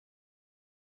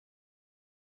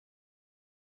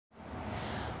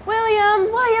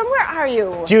William, where are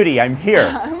you? Judy, I'm here.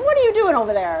 What are you doing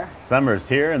over there? Summer's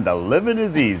here and the living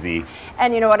is easy.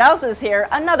 And you know what else is here?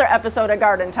 Another episode of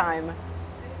Garden Time.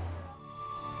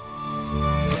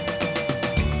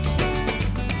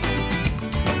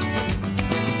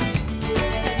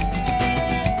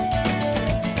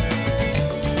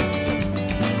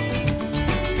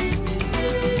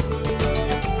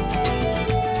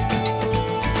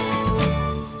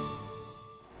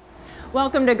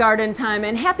 Welcome to Garden Time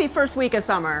and happy first week of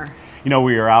summer. You know,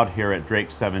 we are out here at Drake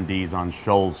 7D's on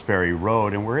Shoals Ferry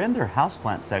Road, and we're in their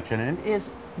houseplant section, and it is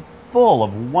full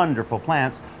of wonderful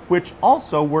plants, which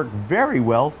also work very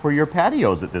well for your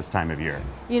patios at this time of year.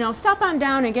 You know, stop on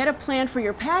down and get a plant for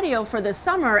your patio for this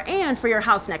summer and for your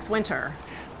house next winter.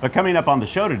 But coming up on the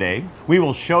show today, we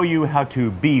will show you how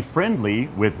to be friendly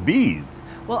with bees.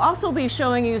 We'll also be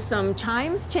showing you some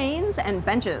chimes, chains, and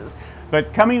benches.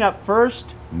 But coming up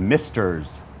first,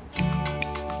 misters.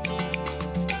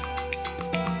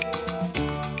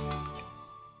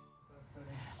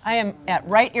 I am at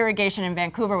Wright Irrigation in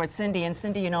Vancouver with Cindy, and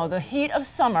Cindy, you know, the heat of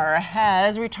summer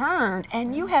has returned,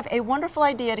 and you have a wonderful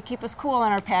idea to keep us cool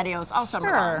on our patios all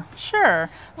summer long. Sure.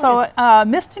 So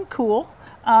Mist and Cool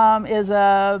is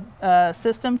a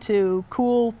system to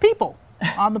cool people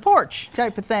on the porch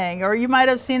type of thing, or you might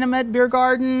have seen them at beer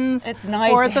gardens. It's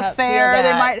nice or at the fair.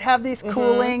 They might have these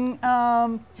cooling,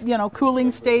 Mm-hmm. cooling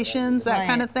stations, that Right.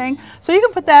 kind of thing. So you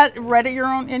can put that right at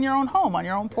in your own home, on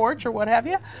your own porch or what have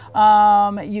you.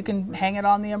 You can hang it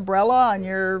on the umbrella on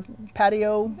your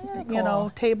patio, Very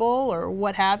cool. table or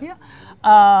what have you.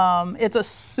 It's a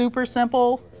super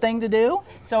simple thing to do.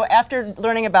 So after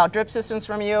learning about drip systems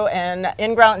from you and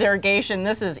in-ground irrigation,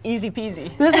 this is easy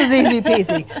peasy. This is easy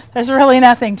peasy. There's really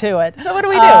nothing to it. So what do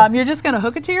we do? You're just going to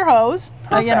hook it to your hose,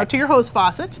 to your hose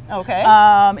faucet. Okay.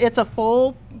 It's a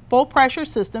full pressure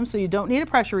system, so you don't need a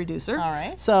pressure reducer. All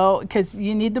right. So, because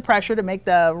you need the pressure to make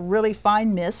the really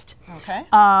fine mist. Okay.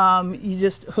 You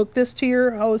just hook this to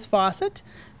your hose faucet.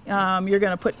 You're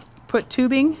going to put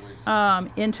tubing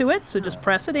into it, so just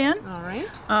press it in. All right.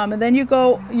 And then you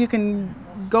can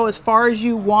go as far as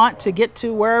you want to get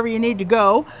to wherever you need to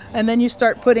go, and then you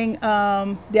start putting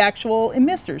the actual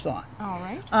emisters on. All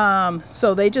right.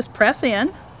 So they just press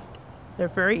in. They're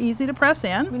very easy to press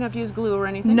in. We don't have to use glue or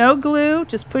anything? No glue,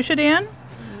 just push it in.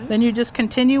 Then you just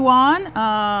continue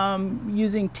on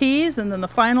using T's, and then the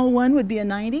final one would be a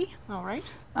 90. All right.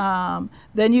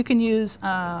 Then you can use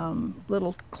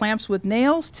little clamps with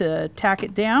nails to tack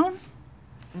it down.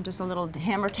 And just a little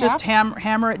hammer tap? Just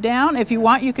hammer it down. If you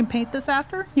want, you can paint this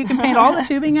after. You can paint all the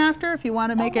tubing after if you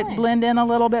want to make it nice. blend in a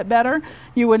little bit better.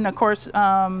 You wouldn't, of course,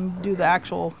 do the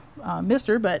actual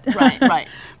mister, but Right.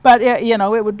 but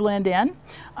it would blend in.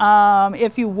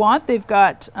 If you want, they've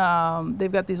got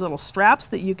these little straps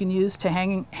that you can use to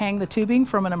hang the tubing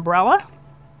from an umbrella.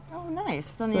 Oh, nice.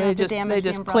 So, So you don't have to damage they the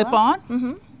just umbrella? clip on.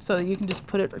 Mm-hmm. So you can just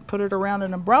put it around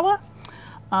an umbrella.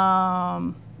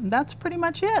 That's pretty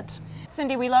much it.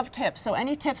 Cindy, we love tips. So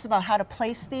any tips about how to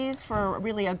place these for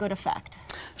really a good effect?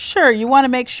 Sure. You want to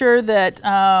make sure that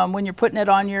when you're putting it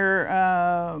on your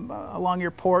along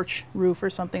your porch roof or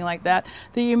something like that,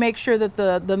 that you make sure that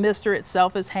the mister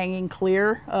itself is hanging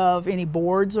clear of any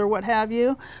boards or what have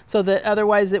you, so that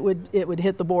otherwise it would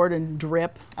hit the board and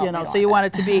drip. So you want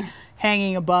it to be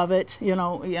hanging above it.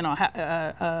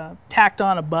 Tacked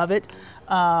on above it.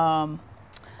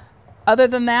 Other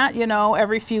than that,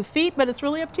 every few feet, but it's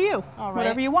really up to you. All right.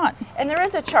 Whatever you want. And there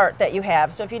is a chart that you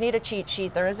have. So if you need a cheat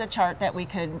sheet, there is a chart that we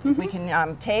can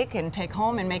take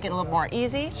home and make it a little more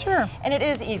easy. Sure. And it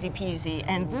is easy peasy.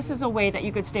 And this is a way that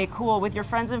you could stay cool with your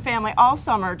friends and family all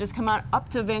summer. Just come on up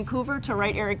to Vancouver to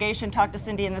Wright Irrigation, talk to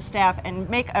Cindy and the staff, and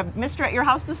make a mister at your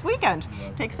house this weekend.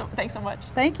 Thanks so much.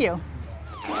 Thank you.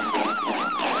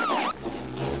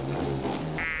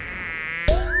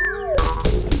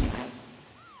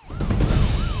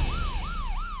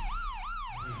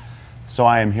 So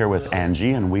I am here with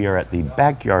Angie, and we are at the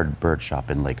Backyard Bird Shop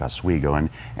in Lake Oswego. And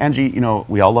Angie,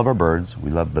 we all love our birds. We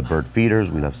love the bird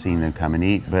feeders. We love seeing them come and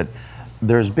eat. But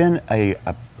there's been a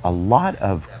lot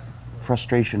of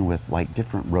frustration with like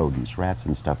different rodents, rats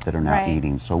and stuff that are not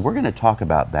eating. So we're going to talk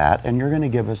about that, and you're going to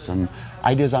give us some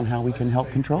ideas on how we can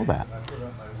help control that.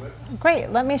 Great.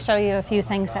 Let me show you a few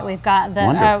things that we've got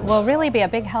that will really be a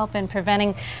big help in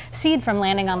preventing seed from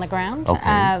landing on the ground. Okay.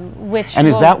 And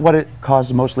is that what it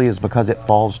causes mostly, is because it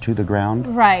falls to the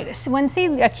ground? Right. So when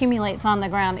seed accumulates on the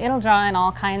ground, it'll draw in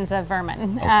all kinds of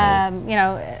vermin.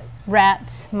 Okay.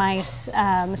 Rats, mice,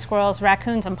 squirrels,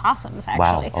 raccoons, and possums,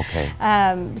 actually. Wow,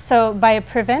 okay. So by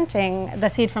preventing the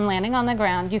seed from landing on the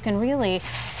ground, you can really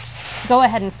go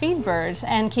ahead and feed birds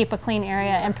and keep a clean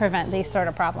area and prevent these sort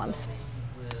of problems.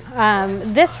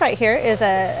 This right here is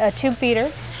a tube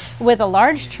feeder with a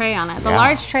large tray on it. The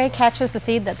large tray catches the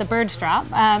seed that the birds drop,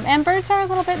 and birds are a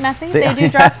little bit messy. They do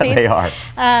drop seeds. They are.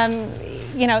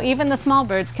 You know, even the small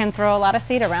birds can throw a lot of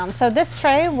seed around. So this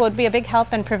tray would be a big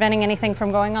help in preventing anything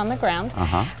from going on the ground.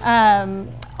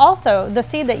 Also, the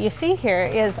seed that you see here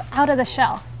is out of the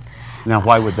shell. Now,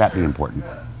 why would that be important?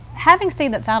 Having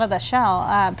seed that's out of the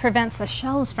shell prevents the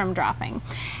shells from dropping.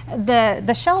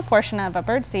 The shell portion of a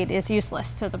bird seed is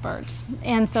useless to the birds,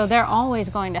 and so they're always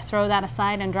going to throw that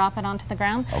aside and drop it onto the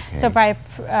ground. So by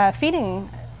feeding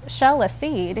shellless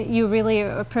seed, you really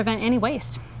prevent any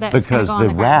waste that's because go on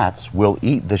the rats will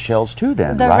eat the shells too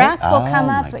then, the right? rats will come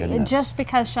my up goodness. just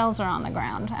because shells are on the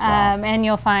ground. And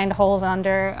you'll find holes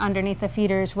underneath the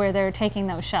feeders where they're taking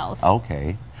those shells.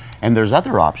 Okay. And there's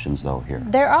other options though here.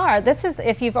 There are. This is,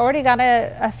 if you've already got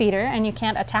a feeder and you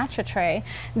can't attach a tray,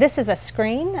 this is a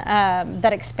screen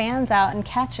that expands out and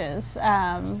catches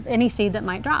any seed that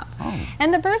might drop.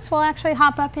 And the birds will actually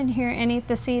hop up in here and eat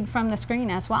the seed from the screen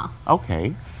as well.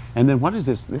 Okay. And then what is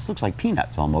this? This looks like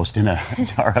peanuts almost in a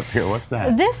jar up here. What's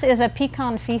that? This is a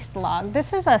pecan feast log.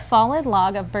 This is a solid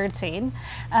log of birdseed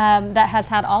that has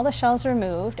had all the shells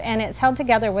removed, and it's held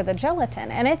together with a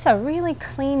gelatin. And it's a really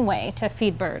clean way to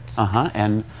feed birds.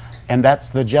 And that's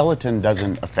the gelatin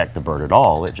doesn't affect the bird at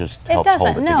all. It just helps hold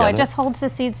it together. No, it just holds the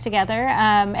seeds together,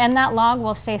 and that log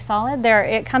will stay solid.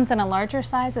 It comes in a larger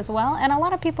size as well, and a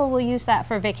lot of people will use that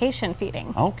for vacation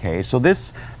feeding. Okay, so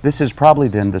this is probably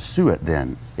then the suet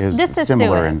then is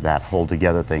similar in that hold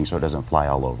together thing, so it doesn't fly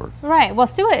all over. Right. Well,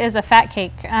 suet is a fat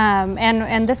cake,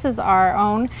 and this is our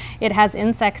own. It has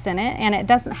insects in it, and it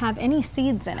doesn't have any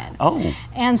seeds in it.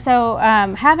 And so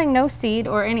having no seed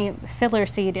or any filler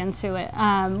seed in suet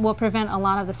will prevent a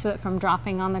lot of the suet from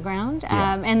dropping on the ground,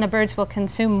 and the birds will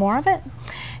consume more of it.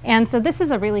 And so this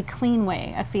is a really clean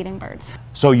way of feeding birds.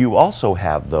 So you also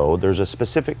have, though, there's a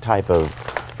specific type of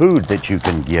food that you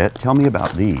can get. Tell me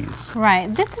about these.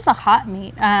 Right. This is a hot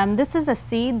meat. This is a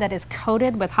seed that is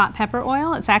coated with hot pepper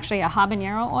oil. It's actually a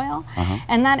habanero oil,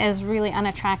 and that is really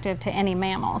unattractive to any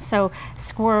mammal. So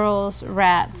squirrels,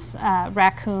 rats,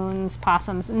 raccoons,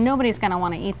 possums, nobody's going to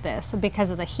want to eat this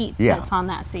because of the heat that's on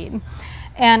that seed.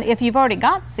 And if you've already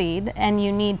got seed and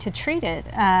you need to treat it,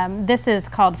 this is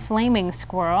called flaming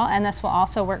squirrel, and this will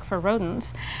also work for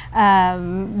rodents.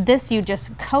 This you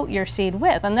just coat your seed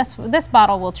with, and this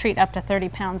bottle will treat up to 30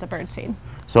 pounds of birdseed.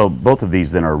 So both of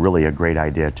these then are really a great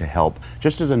idea to help,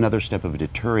 just as another step of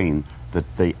deterring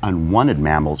the unwanted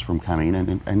mammals from coming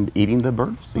and eating the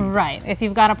bird seed. Right. If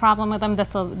you've got a problem with them,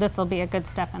 this will be a good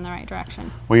step in the right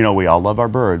direction. Well, you know, we all love our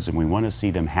birds and we want to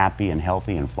see them happy and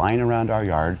healthy and flying around our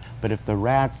yard. But if the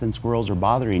rats and squirrels are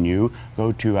bothering you,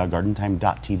 go to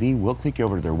gardentime.tv. We'll click you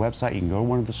over to their website. You can go to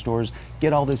one of the stores,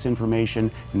 get all this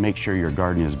information, and make sure your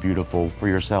garden is beautiful for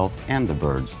yourself and the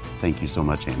birds. Thank you so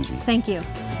much, Angie. Thank you.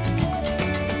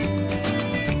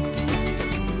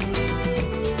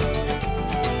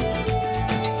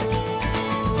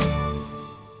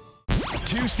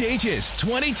 Stages,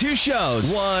 22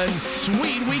 shows, one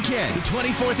sweet weekend. The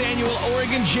 24th Annual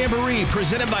Oregon Jamboree,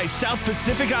 presented by South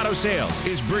Pacific Auto Sales,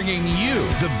 is bringing you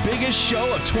the biggest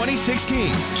show of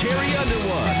 2016. Carrie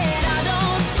Underwood,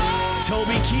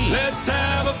 Toby Keith, let's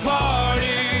have a party,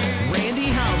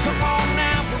 Randy Houser, come on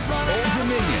now, Old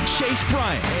Dominion, Chase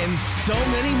Bryant, and so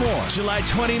many more. July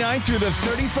 29th through the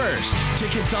 31st.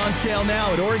 Tickets on sale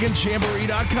now at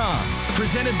OregonJamboree.com.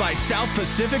 Presented by South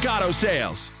Pacific Auto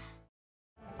Sales.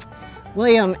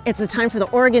 William, it's a time for the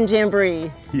Oregon Jamboree.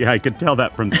 Yeah, I could tell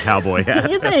that from the cowboy hat.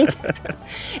 You think?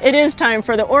 It is time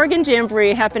for the Oregon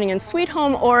Jamboree happening in Sweet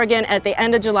Home, Oregon at the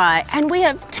end of July, and we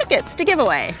have tickets to give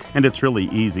away. And it's really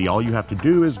easy. All you have to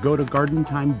do is go to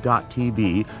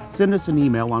gardentime.tv, send us an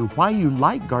email on why you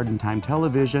like Garden Time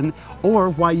Television or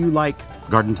why you like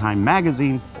Garden Time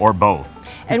Magazine or both.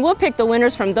 And we'll pick the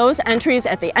winners from those entries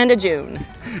at the end of June.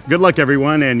 Good luck,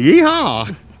 everyone, and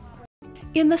yeehaw!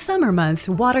 In the summer months,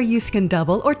 water use can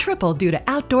double or triple due to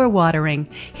outdoor watering.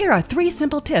 Here are 3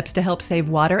 simple tips to help save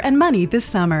water and money this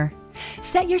summer.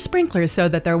 Set your sprinklers so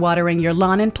that they're watering your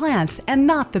lawn and plants and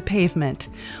not the pavement.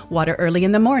 Water early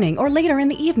in the morning or later in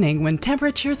the evening when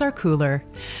temperatures are cooler.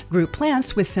 Group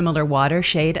plants with similar water,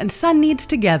 shade, and sun needs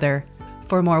together.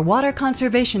 For more water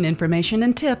conservation information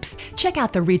and tips, check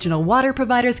out the Regional Water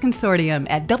Providers Consortium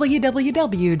at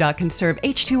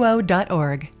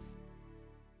www.conserveh2o.org.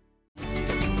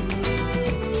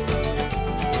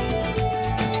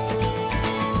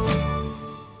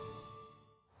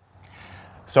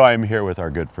 So I'm here with our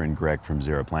good friend Greg from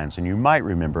Zero Plants, and you might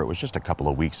remember it was just a couple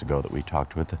of weeks ago that we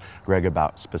talked with Greg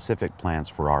about specific plants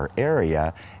for our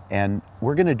area, and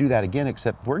we're going to do that again,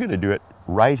 except we're going to do it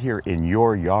right here in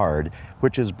your yard,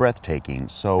 which is breathtaking.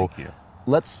 So Thank you.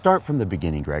 let's start from the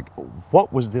beginning, Greg.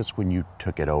 What was this when you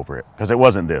took it over? Because it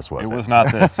wasn't this, was it? It was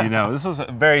not this. This was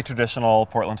a very traditional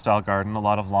Portland-style garden, a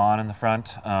lot of lawn in the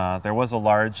front. There was a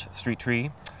large street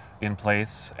tree in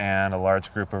place and a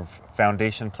large group of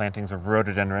foundation plantings of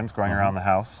rhododendrons growing around the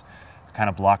house. Kind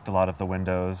of blocked a lot of the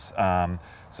windows.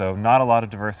 So not a lot of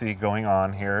diversity going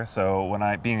on here. So when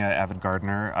being an avid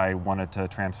gardener, I wanted to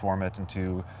transform it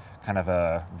into kind of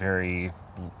a very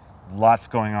lots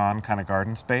going on kind of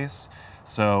garden space.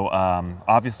 So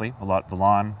obviously the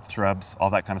lawn, shrubs,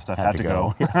 all that kind of stuff had to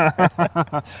go.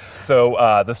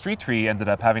 So the street tree ended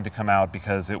up having to come out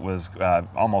because it was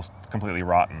almost completely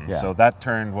rotten. Yeah. So that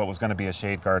turned what was going to be a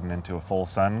shade garden into a full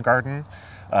sun garden.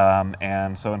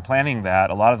 And so in planting that,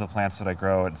 a lot of the plants that I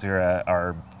grow at Zira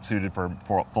are suited for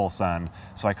full sun.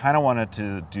 So I kind of wanted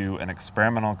to do an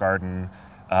experimental garden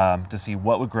to see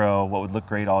what would grow, what would look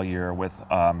great all year with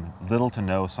little to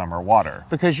no summer water.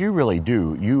 Because you really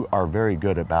do. You are very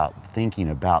good about thinking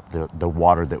about the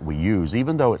water that we use.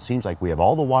 Even though it seems like we have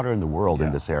all the water in the world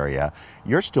in this area,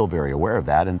 you're still very aware of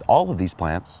that, and all of these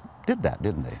plants did that,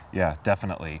 didn't they? Yeah,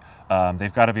 definitely.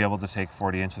 They've got to be able to take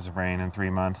 40 inches of rain in 3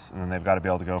 months, and then they've got to be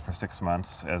able to go for 6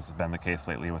 months, as has been the case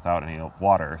lately, without any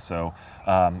water. So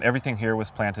everything here was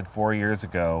planted 4 years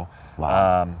ago.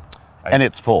 Wow. And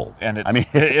it's full. And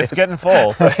it's getting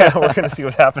full. So yeah, we're going to see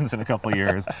what happens in a couple of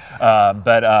years. But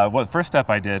the first step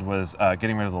I did was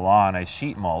getting rid of the lawn. I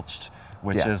sheet mulched,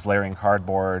 which is layering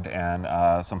cardboard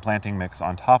and some planting mix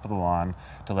on top of the lawn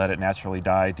to let it naturally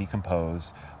die,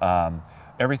 decompose.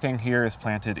 Everything here is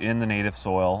planted in the native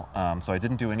soil, so I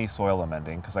didn't do any soil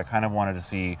amending because I kind of wanted to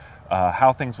see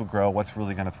how things would grow, what's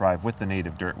really going to thrive with the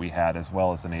native dirt we had as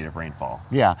well as the native rainfall.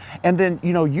 Yeah, and then,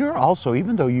 you're also,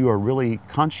 even though you are really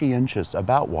conscientious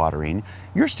about watering,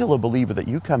 you're still a believer that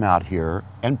you come out here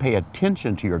and pay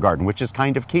attention to your garden, which is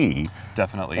kind of key.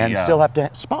 Definitely, and still have to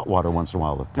spot water once in a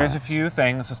while. With There's plants. a few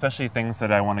things, especially things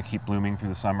that I want to keep blooming through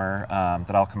the summer,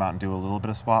 that I'll come out and do a little bit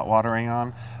of spot watering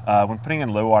on. When putting in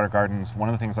low water gardens, one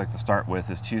of the things I like to start with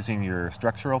is choosing your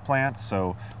structural plants.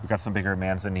 So we've got some bigger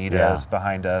manzanitas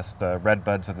behind us, the red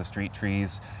buds of the street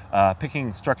trees.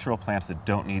 Picking structural plants that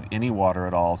don't need any water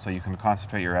at all, so you can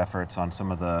concentrate your efforts on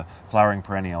some of the flowering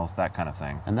perennials, that kind of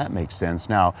thing. And that makes sense.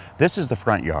 Now, this is the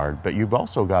front yard, but you've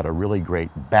also got a really great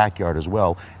backyard as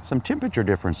well. Some temperature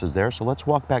differences there, so let's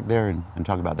walk back there and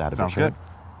talk about that a bit. Sounds good.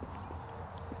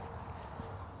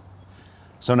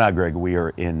 So now, Greg, we are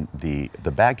in the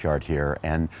backyard here,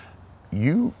 and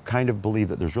you kind of believe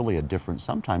that there's really a difference,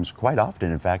 sometimes quite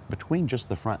often, in fact, between just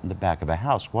the front and the back of a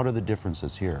house. What are the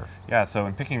differences here? Yeah, so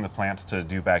in picking the plants to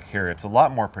do back here, it's a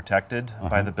lot more protected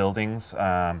by the buildings. There's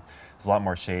a lot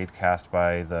more shade cast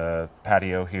by the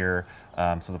patio here.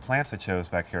 So the plants I chose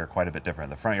back here are quite a bit different.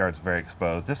 The front yard's very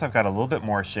exposed. This I've got a little bit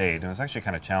more shade, and it's actually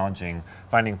kind of challenging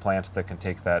finding plants that can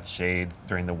take that shade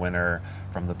during the winter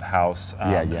from the house,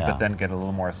 but then get a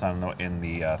little more sun in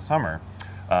the summer.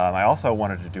 I also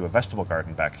wanted to do a vegetable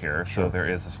garden back here, so there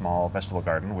is a small vegetable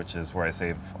garden, which is where I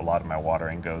save a lot of my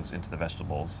watering goes into the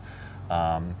vegetables,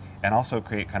 and also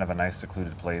create kind of a nice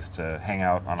secluded place to hang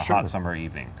out on a hot summer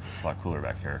evening. It's a lot cooler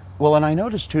back here. Well, and I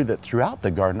noticed too that throughout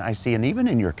the garden, I see, and even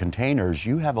in your containers,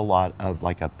 you have a lot of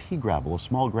like a pea gravel, a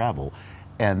small gravel,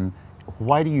 and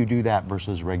why do you do that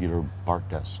versus regular bark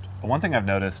dust? One thing I've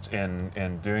noticed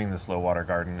in doing this low water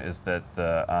garden is that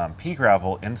the pea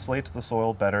gravel insulates the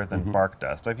soil better than bark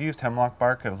dust. I've used hemlock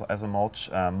bark as a mulch.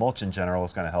 Mulch in general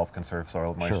is going to help conserve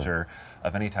soil moisture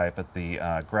of any type, but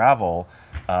the gravel,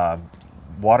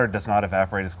 water does not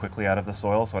evaporate as quickly out of the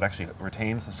soil, so it actually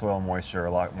retains the soil moisture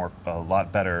a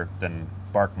lot better than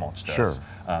bark mulch does.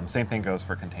 Same thing goes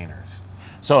for containers.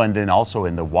 So, and then also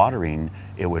in the watering,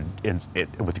 with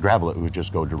the gravel, it would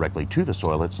just go directly to the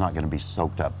soil. It's not going to be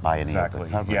soaked up by any of the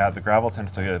covering. Yeah, the gravel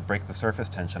tends to break the surface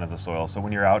tension of the soil. So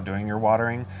when you're out doing your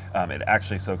watering, it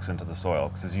actually soaks into the soil.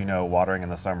 Because as you know, watering in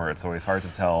the summer, it's always hard to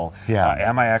tell,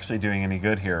 am I actually doing any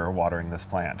good here or watering this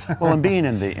plant? Well, and being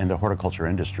in the horticulture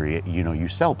industry, you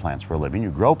sell plants for a living,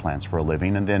 you grow plants for a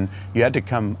living, and then you had to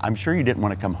come, I'm sure you didn't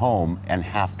want to come home and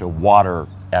have to water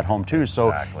at home too.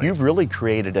 So you've really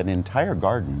created an entire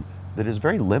garden that is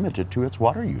very limited to its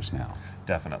water use now.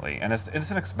 Definitely. And it's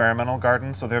an experimental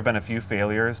garden, so there have been a few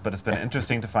failures, but it's been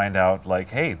interesting to find out, like,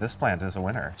 hey, this plant is a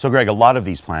winner. So Greg, a lot of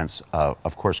these plants,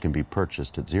 of course, can be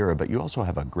purchased at Zero, but you also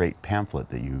have a great pamphlet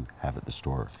that you have at the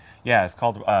store. Yeah, it's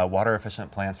called Water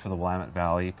Efficient Plants for the Willamette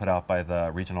Valley, put out by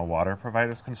the Regional Water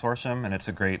Providers Consortium, and it's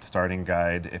a great starting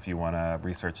guide if you want to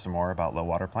research some more about low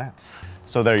water plants.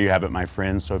 So there you have it, my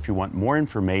friends. So if you want more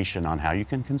information on how you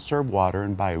can conserve water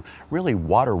and buy really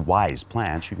water-wise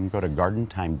plants, you can go to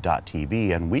gardentime.tv,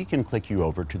 and we can click you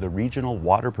over to the Regional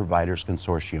Water Providers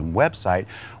Consortium website,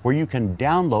 where you can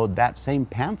download that same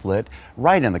pamphlet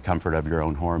right in the comfort of your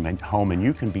own home, and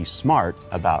you can be smart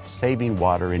about saving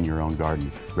water in your own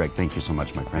garden. Greg, thank you so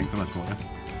much, my friend. Thanks so much, Morgan.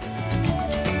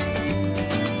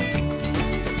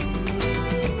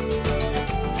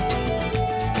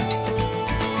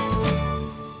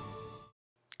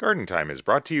 Garden Time is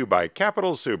brought to you by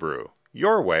Capital Subaru,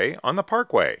 your way on the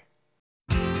Parkway.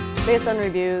 Based on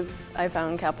reviews, I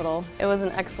found Capital. It was an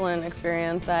excellent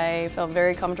experience. I felt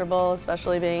very comfortable,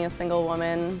 especially being a single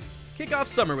woman. Kick off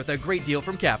summer with a great deal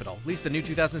from Capital. Lease the new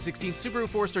 2016 Subaru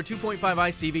Forester 2.5i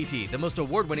CVT, the most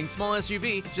award-winning small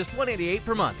SUV, just $188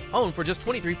 per month. Own for just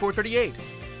 $23,438.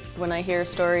 When I hear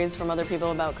stories from other people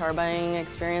about car buying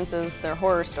experiences, they're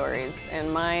horror stories.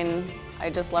 And mine, I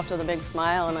just left with a big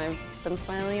smile, and I've been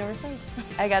smiling ever since.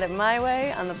 I got it my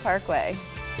way on the Parkway.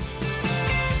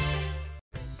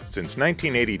 Since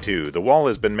 1982, the Wall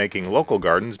has been making local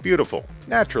gardens beautiful,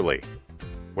 naturally.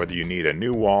 Whether you need a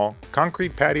new wall,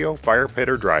 concrete patio, fire pit,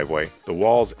 or driveway, the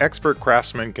Wall's expert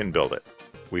craftsmen can build it.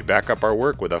 We back up our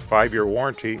work with a 5-year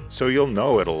warranty, so you'll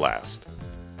know it'll last.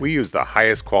 We use the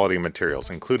highest quality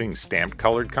materials, including stamped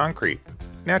colored concrete,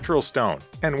 natural stone,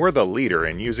 and we're the leader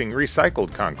in using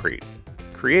recycled concrete.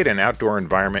 Create an outdoor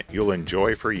environment you'll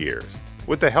enjoy for years,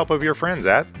 with the help of your friends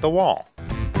at The Wall.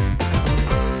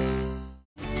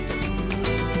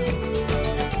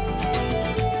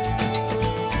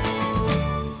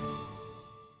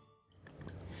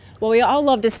 Well, we all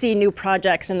love to see new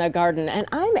projects in the garden, and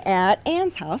I'm at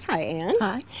Ann's house. Hi, Ann.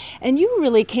 Hi. And you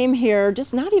really came here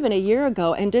just not even a year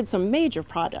ago and did some major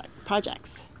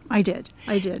projects. I did.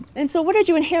 And so what did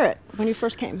you inherit when you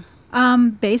first came?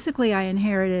 Basically, I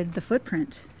inherited the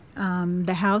footprint.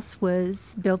 The house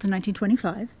was built in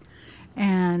 1925,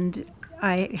 and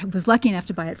I was lucky enough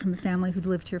to buy it from a family who'd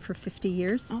lived here for 50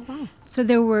 years. Oh, wow. So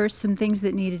there were some things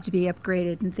that needed to be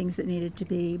upgraded and things that needed to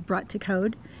be brought to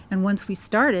code. And once we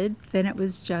started, then it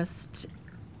was just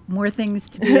more things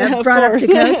to be brought up to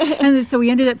code. And so we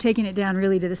ended up taking it down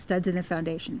really to the studs in the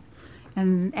foundation,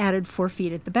 and added 4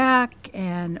 feet at the back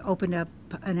and opened up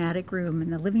an attic room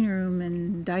and a living room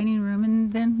and dining room,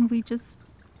 and then we just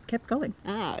kept going.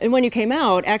 And when you came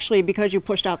out, actually, because you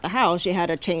pushed out the house, you had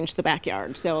to change the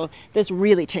backyard. So this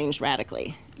really changed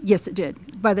radically. Yes, it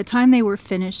did. By the time they were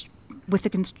finished with the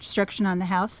construction on the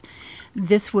house,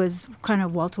 this was kind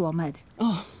of wall-to-wall mud.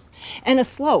 Oh, and a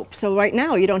slope. So right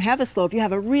now you don't have a slope. You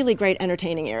have a really great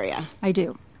entertaining area. I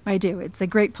do. It's a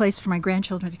great place for my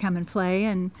grandchildren to come and play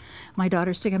and my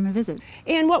daughters to come and visit.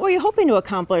 And what were you hoping to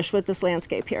accomplish with this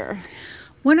landscape here?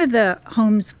 One of the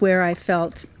homes where I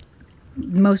felt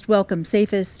most welcome,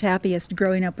 safest, happiest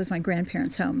growing up was my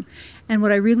grandparents' home. And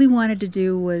what I really wanted to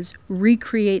do was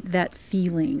recreate that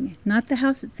feeling. Not the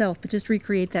house itself, but just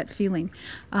recreate that feeling.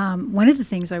 One of the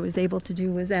things I was able to do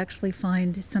was actually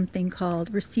find something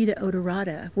called Reseda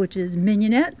odorata, which is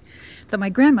mignonette that my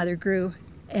grandmother grew.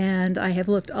 And I have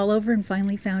looked all over and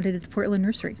finally found it at the Portland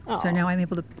Nursery. Oh. So now I'm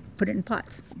able to put it in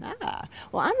pots.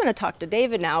 Well, I'm going to talk to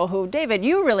David now, David,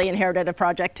 you really inherited a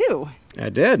project too. I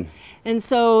did. And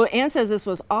so Ann says this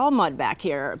was all mud back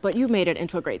here, but you made it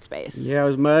into a great space. Yeah, it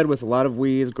was mud with a lot of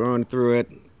weeds growing through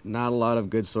it. Not a lot of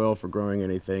good soil for growing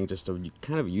anything, just a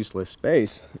kind of useless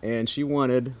space. And she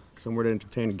wanted somewhere to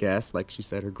entertain guests, like she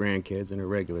said, her grandkids and her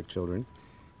regular children.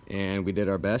 And we did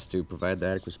our best to provide the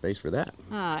adequate space for that.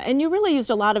 And you really used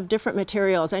a lot of different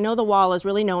materials. I know the wall is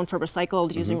really known for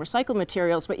using recycled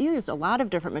materials, but you used a lot of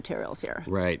different materials here.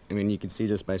 Right. I mean, you can see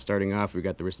just by starting off, we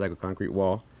got the recycled concrete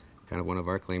wall, kind of one of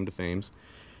our claim to fames.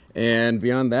 And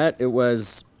beyond that, it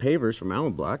was pavers from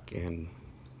Allen Block and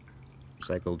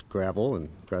recycled gravel and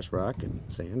crushed rock and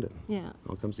sand, and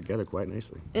all comes together quite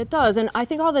nicely. It does, and I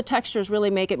think all the textures really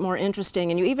make it more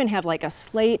interesting. And you even have like a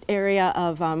slate area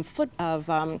of a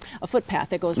footpath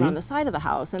that goes around the side of the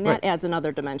house, and that adds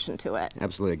another dimension to it.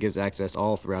 Absolutely, it gives access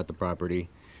all throughout the property.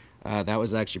 That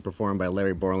was actually performed by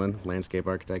Larry Borland, landscape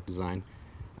architect design.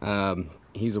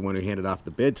 He's the one who handed off the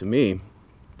bid to me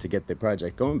to get the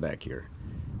project going back here.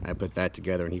 I put that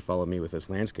together, and he followed me with this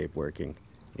landscape working.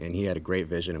 And he had a great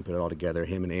vision and put it all together.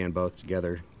 Him and Ann both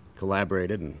together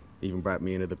collaborated, and even brought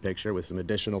me into the picture with some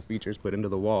additional features put into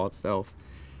the wall itself.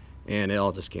 And it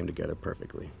all just came together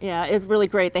perfectly. Yeah, it's really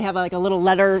great. They have like a little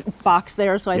letter box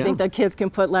there, so I Yeah. think the kids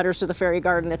can put letters to the fairy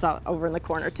garden. It's out over in the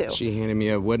corner too. She handed me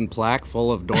a wooden plaque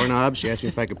full of doorknobs. She asked me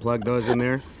if I could plug those in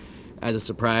there. As a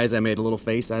surprise, I made a little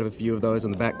face out of a few of those in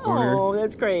the back corner. Oh,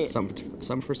 that's great. Some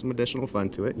for some additional fun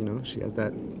to it. You know, she had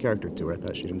that character to her. I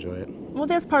thought she'd enjoy it. Well,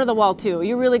 that's part of the wall too.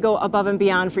 You really go above and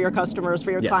beyond for your customers,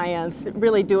 for your Yes. clients,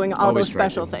 really doing all Always those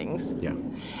special stretching. things. Yeah.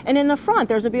 And in the front,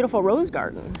 there's a beautiful rose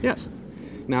garden. Yes.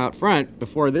 Now out front,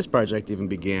 before this project even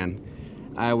began,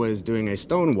 I was doing a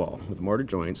stone wall with mortar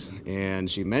joints, and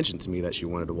she mentioned to me that she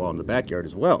wanted a wall in the backyard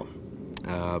as well.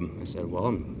 I said, well,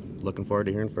 I'm looking forward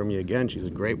to hearing from you again. She's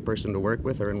a great person to work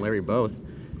with, her and Larry both.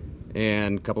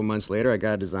 And a couple months later, I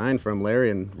got a design from Larry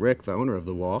and Rick, the owner of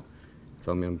the wall.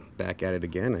 Told me I'm back at it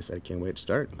again. I said, I can't wait to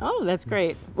start. Oh, that's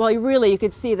great. Well, you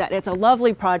could see that it's a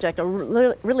lovely project, a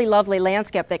really lovely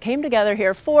landscape that came together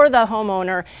here for the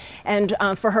homeowner and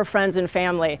for her friends and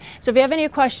family. So if you have any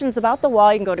questions about the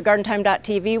wall, you can go to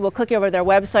gardentime.tv. We'll click you over to their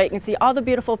website. You can see all the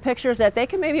beautiful pictures that they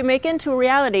can maybe make into a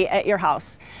reality at your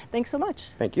house. Thanks so much.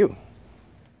 Thank you.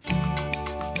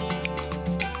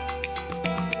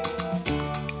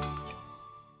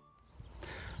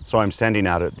 So I'm standing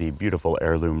out at the beautiful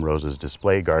Heirloom Roses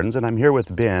display gardens, and I'm here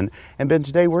with Ben. And Ben,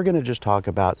 today we're going to just talk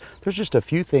about, there's just a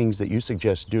few things that you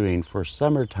suggest doing for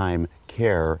summertime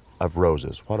care of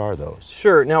roses. What are those?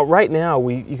 Sure. Now, right now,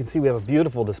 you can see we have a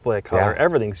beautiful display of color. Yeah.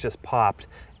 Everything's just popped.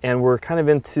 And we're kind of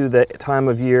into the time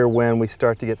of year when we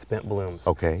start to get spent blooms.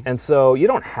 Okay. And so you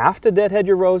don't have to deadhead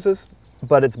your roses,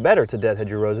 but it's better to deadhead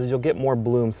your roses. You'll get more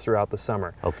blooms throughout the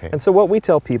summer. Okay. And so what we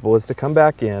tell people is to come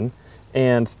back in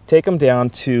and take them down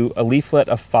to a leaflet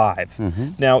of 5. Mm-hmm.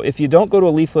 Now, if you don't go to a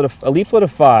leaflet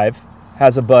of 5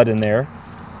 has a bud in there,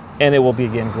 and it will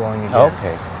begin growing again.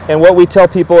 Okay. And what we tell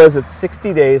people is it's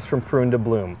 60 days from prune to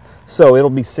bloom. So it'll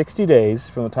be 60 days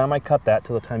from the time I cut that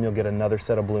till the time you'll get another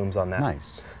set of blooms on that.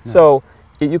 Nice. So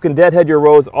you can deadhead your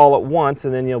rose all at once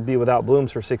and then you'll be without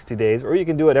blooms for 60 days, or you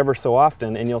can do it ever so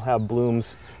often and you'll have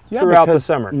blooms throughout the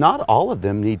summer. Not all of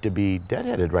them need to be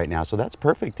deadheaded right now, so that's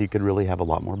perfect. You could really have a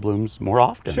lot more blooms more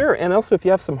often. Sure, and also if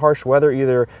you have some harsh weather,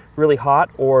 either really hot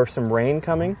or some rain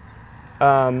coming,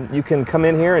 you can come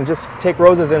in here and just take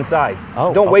roses inside.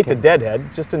 Oh, Don't wait to okay.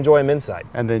 deadhead, just enjoy them inside.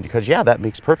 And then, because yeah, that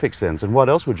makes perfect sense. And what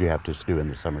else would you have to do in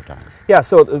the summertime? Yeah,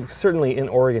 so certainly in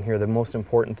Oregon here, the most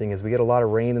important thing is we get a lot of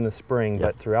rain in the spring, Yep.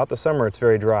 but throughout the summer it's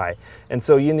very dry. And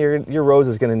so your rose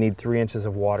is going to need 3 inches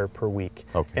of water per week.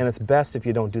 Okay. And it's best if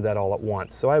you don't do that all at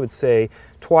once. So I would say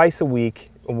twice a week,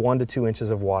 1 to 2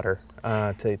 inches of water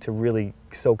to really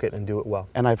soak it and do it well.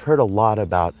 And I've heard a lot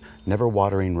about never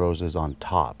watering roses on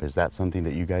top. Is that something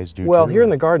that you guys do Well, too? here in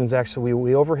the gardens, actually,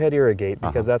 we overhead irrigate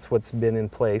because that's what's been in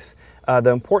place.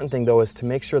 The important thing, though, is to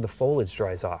make sure the foliage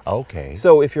dries off. Okay.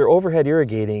 So if you're overhead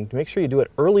irrigating, make sure you do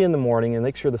it early in the morning and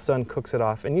make sure the sun cooks it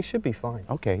off, and you should be fine.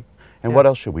 Okay. And what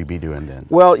else should we be doing then?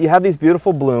 Well, you have these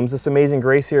beautiful blooms. This Amazing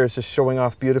Grace here is just showing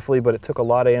off beautifully, but it took a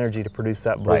lot of energy to produce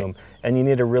that bloom. Right. And you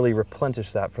need to really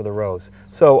replenish that for the rose.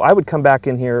 So I would come back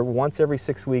in here once every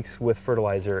 6 weeks with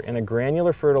fertilizer. And a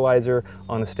granular fertilizer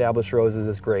on established roses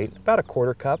is great. About a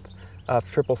 1/4 cup of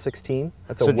triple 16.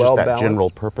 That's So a just well-balanced. that general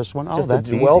purpose one? Oh, Just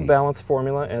that's a easy. well-balanced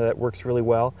formula, and that works really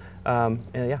well. And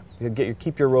yeah,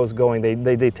 keep your rose going.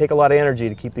 They take a lot of energy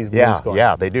to keep these blooms going.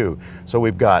 Yeah, they do. So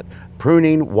we've got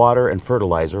pruning, water, and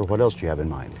fertilizer. What else do you have in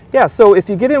mind? Yeah, so if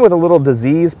you get in with a little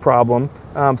disease problem,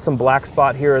 some black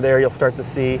spot here or there you'll start to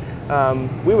see,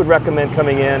 we would recommend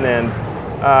coming in and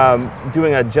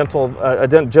doing a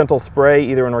gentle spray,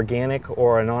 either an organic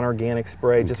or a non-organic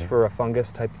spray, just for a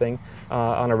fungus type thing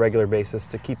on a regular basis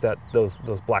to keep those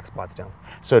black spots down.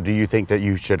 So do you think that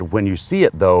you should, when you see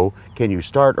it though, can you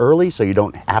start early so you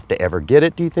don't have to ever get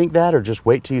it? Do you think that, or just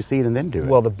wait till you see it and then do it?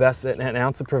 Well, the best, an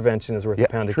ounce of prevention is worth a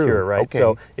pound of cure, right? Okay.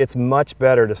 So it's much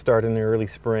better to start in the early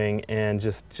spring and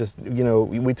just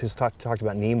we just talked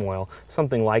about neem oil,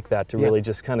 something like that to really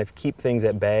just kind of keep things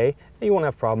at bay, and you won't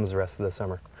have problems the rest of the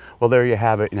summer. Well, there you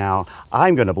have it. Now,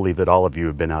 I'm going to believe that all of you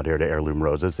have been out here to Heirloom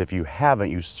Roses. If you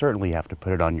haven't, you certainly have to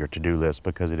put it on your to-do list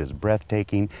because it is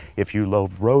breathtaking. If you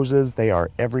love roses, they are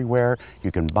everywhere.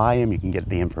 You can buy them. You can get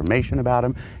the information about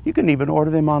them. You can even order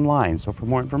them online. So for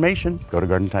more information, go to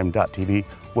gardentime.tv.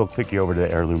 We'll click you over to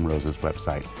the Heirloom Roses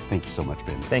website. Thank you so much,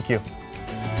 Ben. Thank you.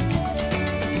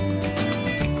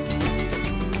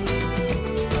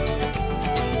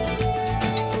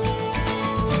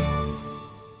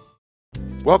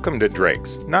 Welcome to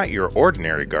Drake's, not your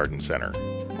ordinary garden center.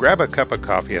 Grab a cup of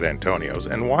coffee at Antonio's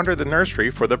and wander the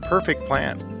nursery for the perfect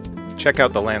plant. Check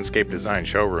out the landscape design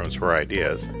showrooms for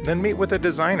ideas, then meet with a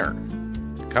designer.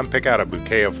 Come pick out a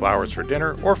bouquet of flowers for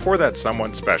dinner or for that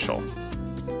someone special.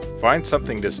 Find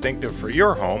something distinctive for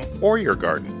your home or your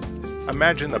garden.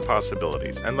 Imagine the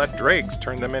possibilities and let Drake's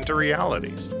turn them into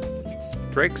realities.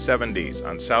 Drake's 7Ds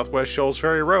on Southwest Shoals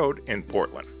Ferry Road in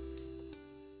Portland.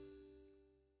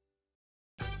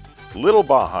 Little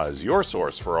Baja is your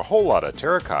source for a whole lot of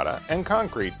terracotta and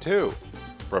concrete too.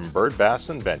 From bird baths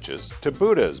and benches to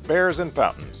Buddhas, bears, and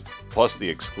fountains, plus the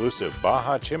exclusive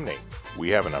Baja chimney. We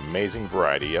have an amazing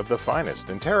variety of the finest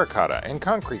in terracotta and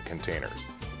concrete containers.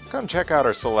 Come check out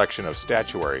our selection of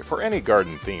statuary for any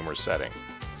garden theme or setting.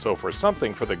 So for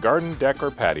something for the garden, deck,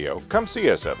 or patio, come see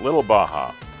us at Little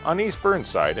Baja on East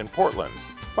Burnside in Portland.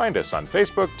 Find us on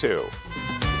Facebook too.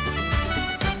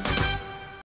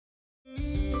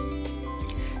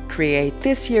 Create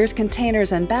this year's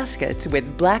containers and baskets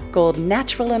with Black Gold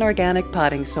natural and organic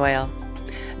potting soil.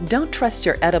 Don't trust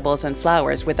your edibles and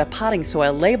flowers with a potting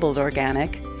soil labeled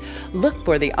organic. Look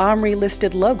for the OMRI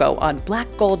listed logo on Black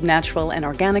Gold natural and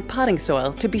organic potting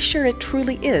soil to be sure it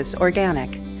truly is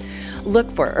organic.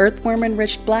 Look for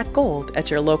earthworm-enriched black gold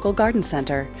at your local garden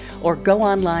center or go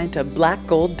online to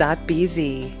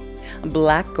blackgold.bz.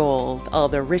 Black Gold, all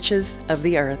the riches of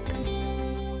the earth.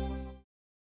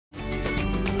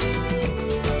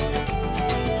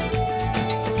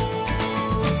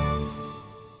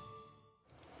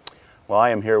 Well,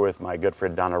 I am here with my good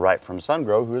friend Donna Wright from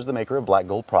Sungrow, who is the maker of Black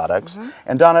Gold products.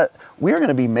 And Donna, we are going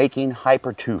to be making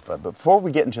hypertufa. But before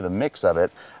we get into the mix of it,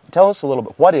 tell us a little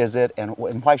bit, what is it and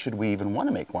why should we even want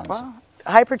to make one? Well,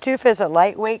 hypertufa is a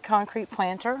lightweight concrete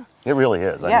planter. It really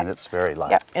is. I mean, it's very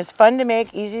light. Yeah, it's fun to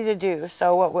make, easy to do.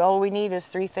 So all we need is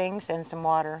 3 things and some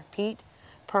water: peat,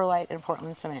 perlite, and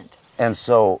Portland cement. And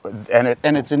so,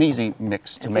 and it's an easy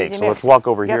mix to make. So let's walk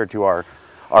over here to our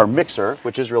mixer,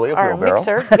 which is really a wheelbarrow.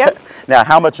 Our mixer, yep. Now,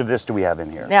 how much of this do we have in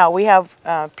here? Now, we have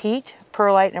peat,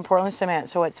 perlite, and Portland cement,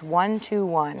 so it's 1, 2,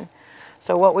 1.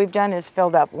 So what we've done is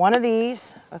filled up one of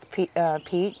these with peat,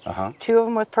 2 of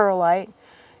them with perlite,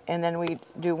 and then we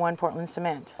do 1 Portland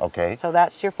cement. Okay. So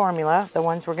that's your formula, the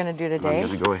ones we're going to do today. I'm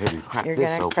going to go ahead and crack You're this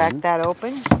going to open. crack that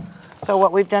open. So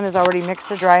what we've done is already mixed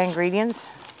the dry ingredients.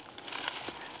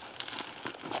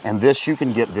 And this, you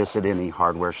can get this at any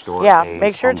hardware store. Yeah,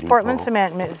 make sure it's Home Portland Depot.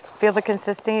 cement. Feel the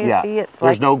consistency. Yeah, It's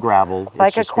there's like, no gravel. It's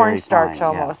like a just very cornstarch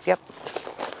fine, almost. yeah. Yep.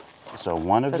 So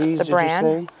one of So these, the did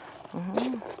brand. you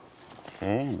say?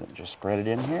 Okay, and then just spread it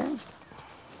in here.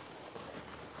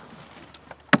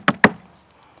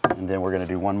 And then we're going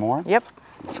to do one more? Yep.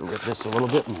 Rip this a little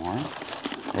bit more.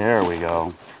 There we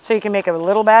go. So you can make a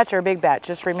little batch or a big batch.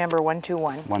 Just remember 1, 2,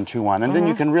 1. 1, 2, 1. And then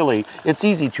you can really, it's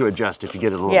easy to adjust if you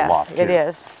get it a little off too. Yes, it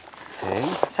is. Okay.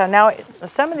 So now,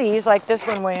 some of these, like this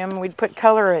one, William, we'd put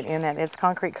colorant in it. It's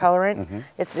concrete colorant.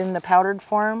 It's in the powdered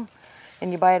form,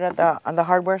 and you buy it at the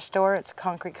hardware store. It's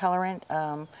concrete colorant.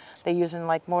 They use in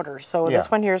like mortars. So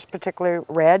this one here is particularly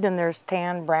red, and there's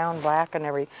tan, brown, black, and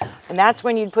everything. And that's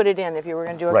when you'd put it in if you were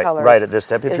going to do a color. Right at this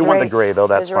step. If you want the gray, though,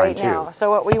 that's fine too. Now.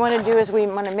 So what we want to do is we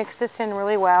want to mix this in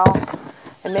really well,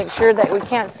 and make sure that we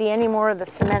can't see any more of the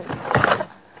cement.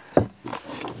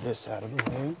 Move this out of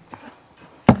the way.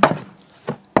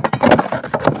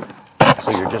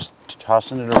 So you're just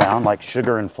tossing it around like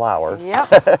sugar and flour. Yep.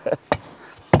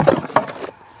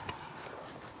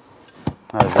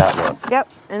 How does that look? Yep.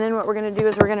 And then what we're going to do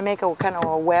is we're going to make a kind of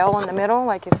a well in the middle,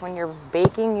 like if when you're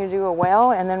baking you do a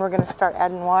well, and then we're going to start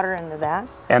adding water into that.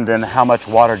 And then how much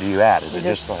water do you add? Is it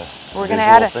just a we're going to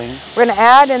add thing? We're going to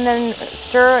add and then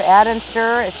stir, add and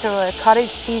stir it to a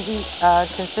cottage cheesy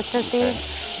consistency.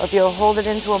 Okay. If you'll hold it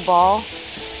into a ball,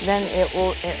 then it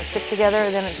will stick together,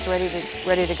 and then it's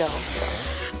ready to go.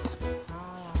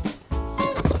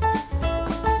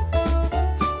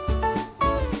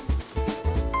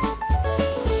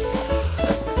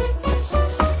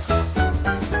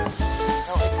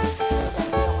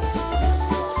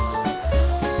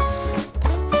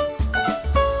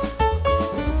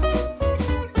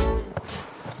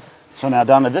 So now,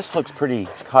 Donna, this looks pretty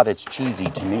cottage cheesy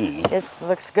to me. It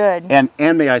looks good. And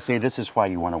may I say, this is why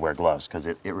you want to wear gloves, because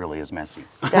it really is messy.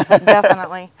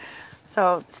 Definitely.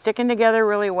 So sticking together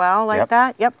really well like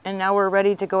that. Yep. And now we're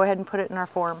ready to go ahead and put it in our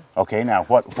form. Okay. Now,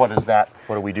 what is that?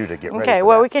 What do we do to get ready? Okay.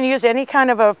 Well, we can use any kind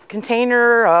of a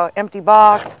container, empty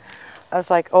box,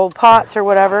 as like old pots or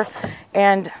whatever.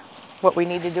 And what we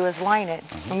need to do is line it.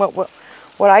 And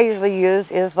what I usually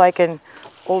use is like an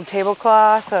old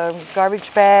tablecloth, a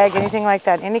garbage bag, anything like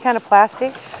that, any kind of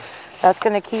plastic. That's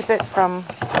going to keep it from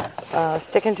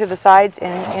sticking to the sides.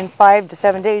 And in 5 to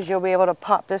 7 days, you'll be able to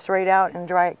pop this right out and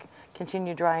dry it,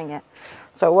 continue drying it.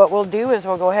 So what we'll do is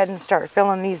we'll go ahead and start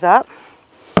filling these up.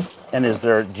 And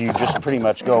do you just pretty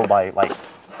much go by like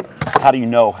how do you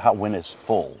know when it's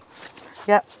full?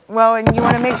 Yep. Well, and you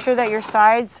want to make sure that your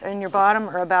sides and your bottom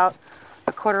are about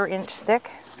a 1/4 inch thick.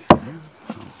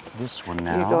 This one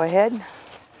now. You go ahead.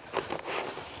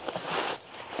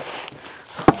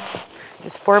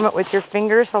 Just form it with your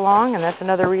fingers along, and that's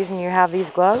another reason you have these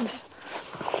gloves.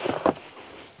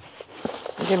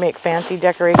 You can make fancy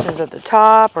decorations at the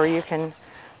top, or you can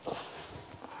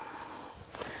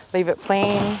leave it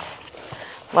plain.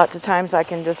 Lots of times I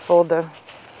can just fold the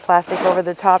plastic over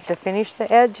the top to finish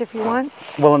the edge if you want.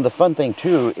 Well, and the fun thing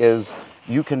too is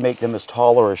you can make them as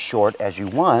tall or as short as you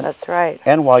want. That's right.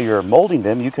 And while you're molding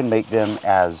them, you can make them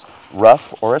as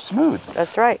rough or as smooth.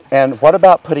 That's right. And what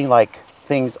about putting like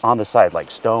things on the side, like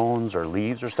stones or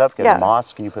leaves or stuff? Get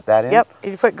moss, can you put that in? Yep,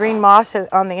 you put green moss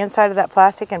on the inside of that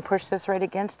plastic and push this right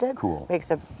against it. Cool.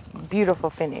 Makes a beautiful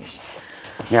finish.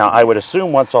 Now, I would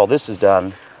assume once all this is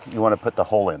done, you want to put the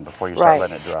hole in before you start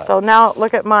letting it dry. So now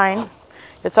look at mine.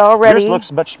 It's all ready. Yours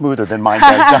looks much smoother than mine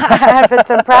does. I've had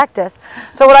some practice.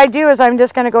 So what I do is I'm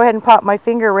just going to go ahead and pop my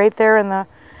finger right there in the,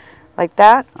 like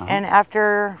that. And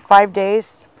after 5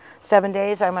 days, 7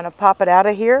 days, I'm going to pop it out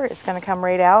of here. It's going to come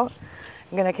right out.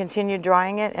 I'm going to continue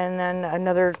drying it, and then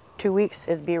another 2 weeks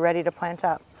it'd be ready to plant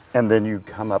up. And then you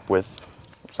come up with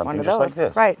something just like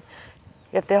this. Right.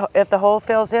 If the hole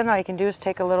fills in, all you can do is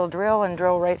take a little drill and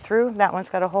drill right through. That one's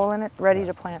got a hole in it, ready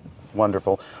to plant.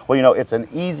 Wonderful. Well, you know, it's an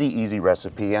easy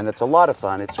recipe, and it's a lot of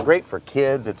fun. It's great for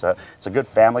kids. It's a good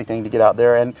family thing to get out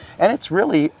there, and it's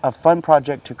really a fun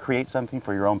project to create something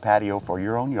for your own patio, for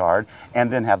your own yard, and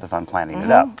then have the fun planting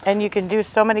it up. And you can do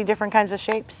so many different kinds of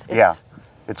shapes.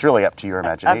 It's really up to your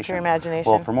imagination. Up to your imagination.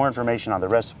 Well, for more information on the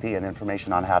recipe and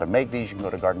information on how to make these, you can go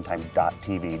to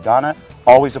gardentime.tv. Donna,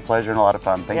 always a pleasure and a lot of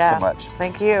fun. Thanks so much.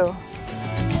 Thank you.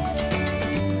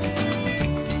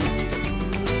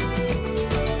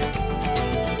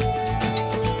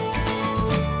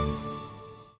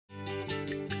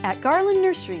 At Garland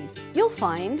Nursery, you'll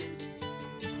find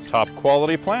top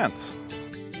quality plants,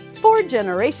 4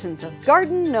 generations of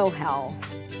garden know-how,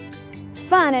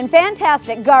 fun and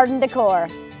fantastic garden decor,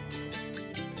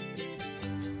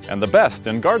 and the best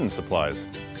in garden supplies.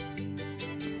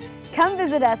 Come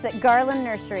visit us at Garland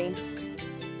Nursery.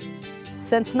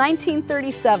 Since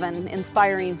 1937,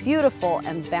 inspiring beautiful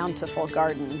and bountiful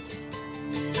gardens.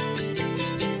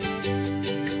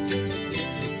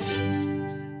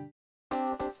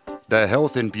 The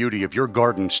health and beauty of your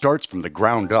garden starts from the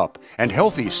ground up, and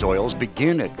healthy soils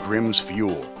begin at Grimm's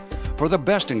Fuel. For the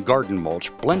best in garden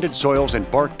mulch, blended soils,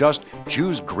 and bark dust,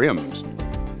 choose Grimm's.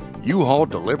 U-Haul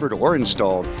delivered or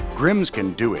installed, Grimm's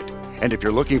can do it. And if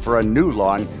you're looking for a new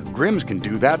lawn, Grimm's can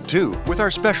do that too with our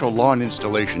special lawn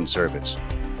installation service.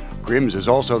 Grimm's is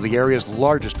also the area's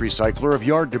largest recycler of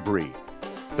yard debris.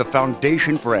 The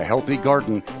foundation for a healthy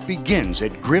garden begins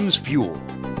at Grimm's Fuel.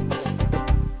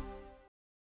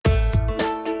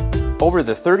 Over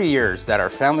the 30 years that our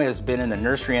family has been in the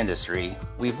nursery industry,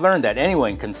 we've learned that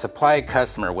anyone can supply a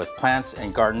customer with plants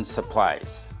and garden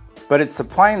supplies. But it's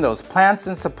supplying those plants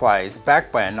and supplies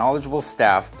backed by a knowledgeable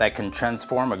staff that can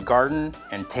transform a garden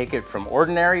and take it from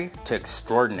ordinary to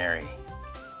extraordinary.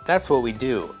 That's what we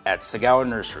do at Sagawa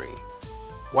Nursery.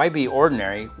 Why be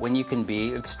ordinary when you can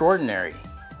be extraordinary?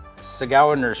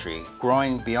 Sagawa Nursery,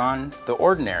 growing beyond the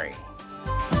ordinary.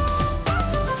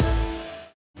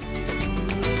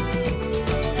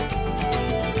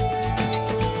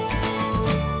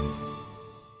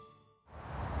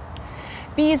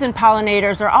 Bees and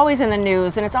pollinators are always in the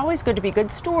news, and it's always good to be good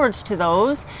stewards to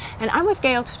those. And I'm with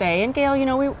Gail today, and Gail, you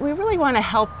know, we really want to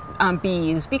help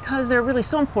bees because they're really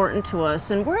so important to us,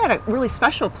 and we're at a really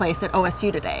special place at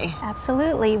OSU today.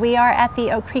 Absolutely. We are at the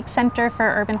Oak Creek Center for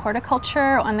Urban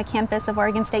Horticulture on the campus of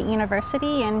Oregon State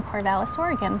University in Corvallis,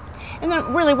 Oregon. And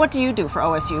then really, what do you do for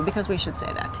OSU? Because we should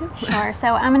say that too. Sure.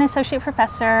 So I'm an associate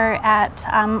professor at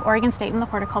Oregon State in the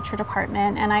horticulture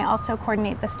department, and I also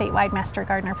coordinate the statewide Master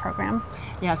Gardener program.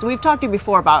 Yeah, so we've talked to you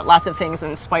before about lots of things,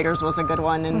 and spiders was a good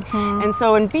one, and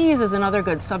so and bees is another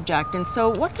good subject. And so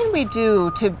what can we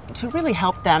do to really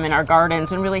help them in our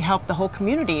gardens and really help the whole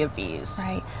community of bees?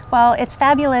 Right. Well, it's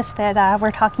fabulous that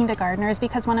we're talking to gardeners,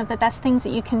 because one of the best things that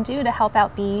you can do to help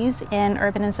out bees in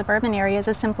urban and suburban areas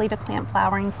is simply to plant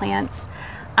flowering plants.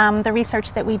 The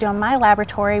research that we do in my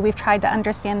laboratory, we've tried to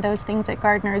understand those things that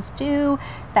gardeners do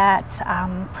that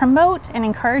promote and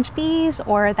encourage bees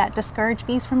or that discourage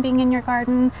bees from being in your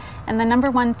garden. And the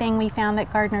number one thing we found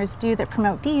that gardeners do that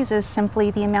promote bees is simply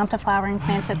the amount of flowering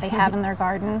plants that they have in their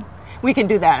garden. We can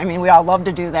do that. I mean, we all love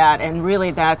to do that, and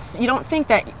really that's, you don't think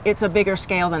that it's a bigger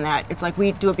scale than that. It's like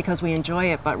we do it because we enjoy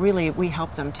it, but really we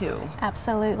help them too.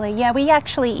 Absolutely. Yeah, we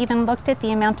actually even looked at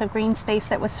the amount of green space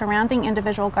that was surrounding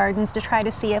individual gardens to try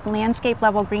to see if landscape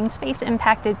level green space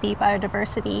impacted bee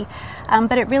biodiversity,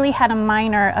 but it really had a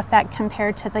minor effect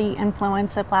compared to the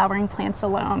influence of flowering plants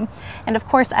alone. And of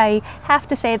course, I have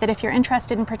to say that if you're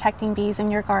interested in protecting bees in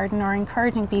your garden or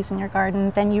encouraging bees in your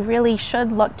garden, then you really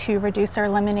should look to reduce or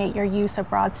eliminate your use of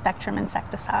broad spectrum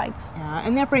insecticides. Yeah,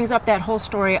 and that brings up that whole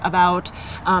story about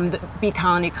the bee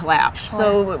colony collapse. Sure.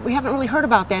 So we haven't really heard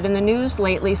about that in the news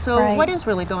lately. So Right. what is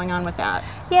really going on with that?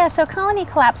 Yeah, so colony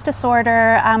collapse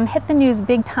disorder hit the news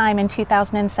big time in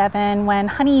 2007 when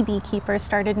honey beekeepers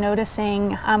started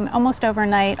noticing almost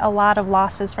overnight a lot of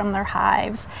losses from their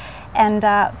hives. And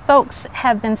folks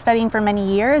have been studying for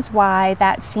many years why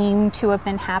that seemed to have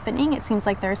been happening. It seems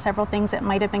like there are several things that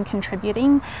might have been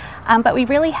contributing, but we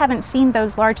really haven't seen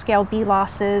those large-scale bee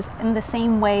losses in the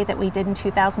same way that we did in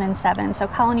 2007. So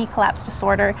colony collapse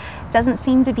disorder doesn't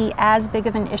seem to be as big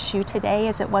of an issue today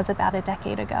as it was about a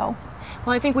decade ago.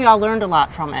 Well, I think we all learned a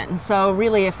lot from it. And so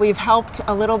really, if we've helped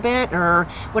a little bit or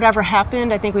whatever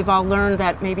happened, I think we've all learned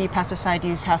that maybe pesticide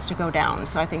use has to go down.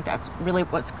 So I think that's really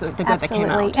what's good, the good that came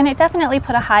out. And it definitely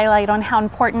put a highlight on how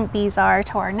important bees are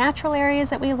to our natural areas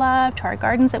that we love, to our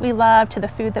gardens that we love, to the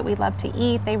food that we love to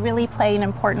eat. They really play an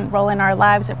important role in our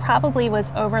lives. It probably was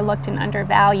overlooked and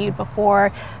undervalued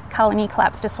before colony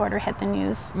collapse disorder hit the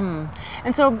news.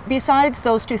 And so besides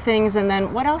those two things, and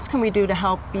then what else can we do to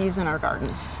help bees in our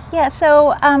gardens? Yeah,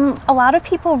 so a lot of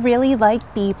people really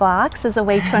like bee blocks as a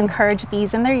way to encourage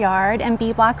bees in their yard, and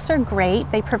bee blocks are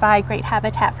great. They provide great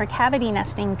habitat for cavity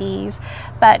nesting bees,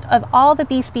 but of all the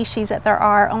bee species that there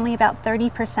are, only about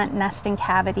 30% nest in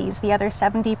cavities. The other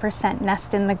 70%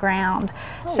 nest in the ground.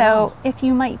 So if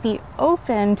you might be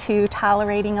open to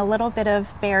tolerating a little bit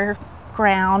of bare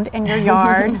ground in your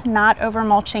yard, not over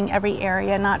mulching every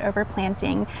area, not over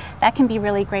planting, that can be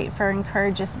really great for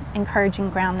encouraging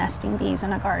ground nesting bees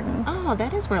in a garden. Oh,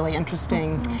 that is really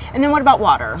interesting. And then what about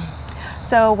water?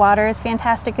 So water is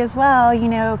fantastic as well. You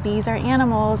know, bees are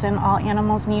animals and all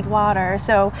animals need water.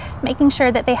 So making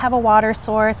sure that they have a water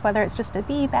source, whether it's just a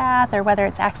bee bath or whether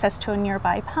it's access to a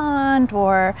nearby pond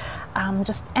or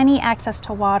just any access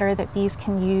to water that bees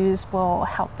can use will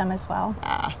help them as well.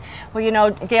 Well, you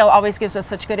know, Gail always gives us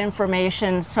such good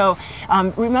information. So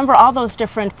remember all those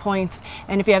different points.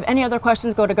 And if you have any other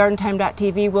questions, go to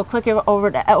gardentime.tv. We'll click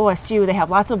over to OSU. They have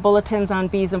lots of bulletins on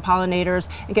bees and pollinators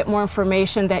and get more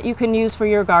information that you can use for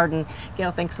your garden.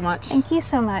 Gail, thanks so much. Thank you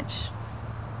so much.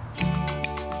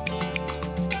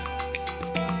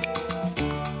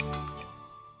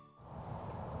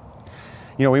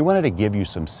 You know, we wanted to give you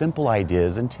some simple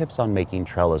ideas and tips on making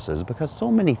trellises because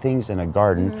so many things in a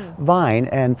garden vine,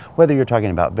 and whether you're talking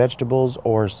about vegetables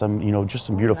or some, you know, just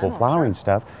some beautiful flowering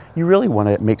stuff, you really want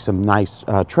to make some nice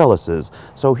trellises.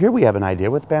 So here we have an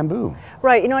idea with bamboo.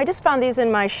 Right, you know, I just found these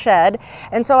in my shed,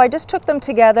 and so I just took them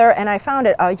together and I found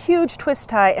a huge twist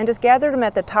tie and just gathered them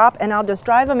at the top, and I'll just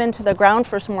drive them into the ground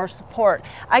for some more support.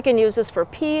 I can use this for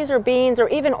peas or beans or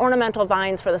even ornamental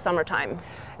vines for the summertime.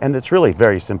 And it's really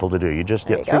very simple to do. You just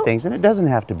get three things, and it doesn't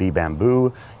have to be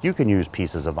bamboo. You can use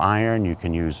pieces of iron, you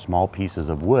can use small pieces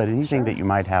of wood, anything that you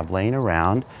might have laying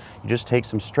around. You just take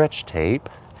some stretch tape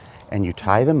and you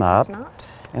tie them up,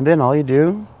 and then all you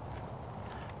do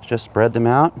is just spread them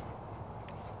out,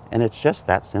 and it's just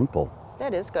that simple.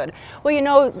 That is good. Well, you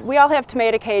know, we all have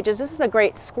tomato cages. This is a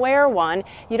great square one.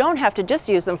 You don't have to just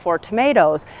use them for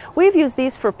tomatoes. We've used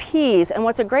these for peas, and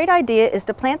what's a great idea is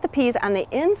to plant the peas on the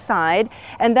inside,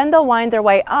 and then they'll wind their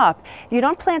way up. You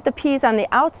don't plant the peas on the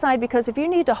outside because if you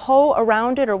need to hoe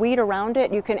around it or weed around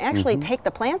it, you can actually take the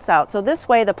plants out. So this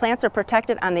way the plants are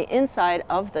protected on the inside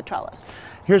of the trellis.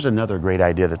 Here's another great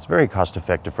idea that's very cost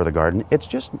effective for the garden. It's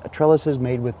just trellises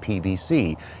made with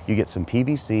PVC. You get some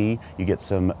PVC, you get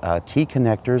some T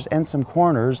connectors and some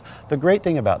corners. The great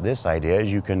thing about this idea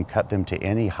is you can cut them to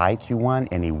any height you want,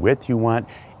 any width you want,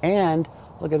 and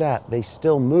look at that, they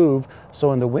still move.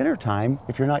 So in the wintertime,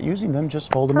 if you're not using them,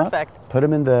 just fold them up, put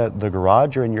them in the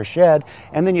garage or in your shed,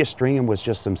 and then you string them with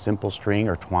just some simple string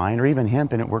or twine or even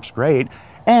hemp, and it works great.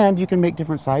 And you can make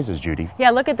different sizes, Judy.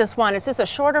 Yeah, look at this one. It's just a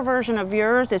shorter version of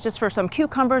yours. It's just for some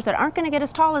cucumbers that aren't going to get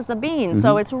as tall as the beans.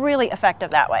 So it's really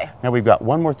effective that way. Now we've got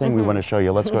one more thing we want to show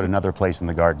you. Let's go to another place in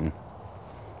the garden.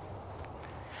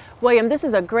 William, this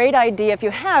is a great idea. If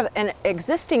you have an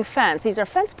existing fence, these are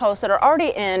fence posts that are already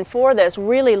in for this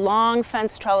really long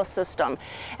fence trellis system.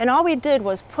 And all we did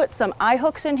was put some eye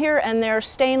hooks in here, and they're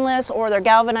stainless or they're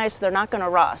galvanized, so they're not going to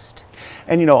rust.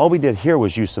 And you know, all we did here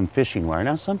was use some fishing wire.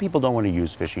 Now, some people don't want to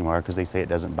use fishing wire because they say it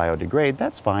doesn't biodegrade.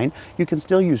 That's fine. You can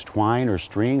still use twine or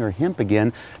string or hemp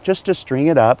again, just to string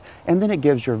it up, and then it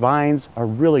gives your vines a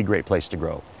really great place to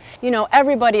grow. You know,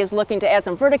 everybody is looking to add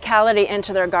some verticality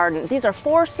into their garden. These are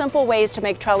 4 simple ways to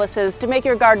make trellises to make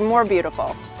your garden more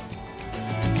beautiful.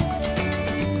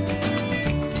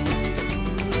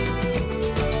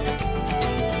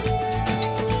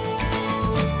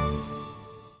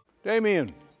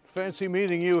 Damien, fancy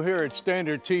meeting you here at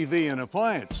Standard TV and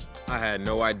Appliance. I had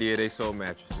no idea they sold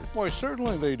mattresses. Why,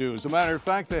 certainly they do. As a matter of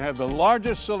fact, they have the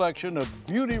largest selection of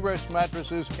Beauty Rest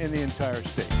mattresses in the entire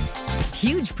state.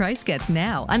 Huge price cuts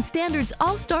now on Standard's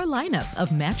all-star lineup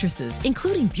of mattresses,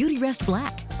 including Beauty Rest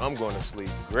Black. I'm going to sleep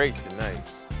great tonight.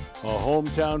 A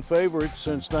hometown favorite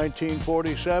since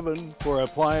 1947 for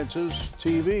appliances,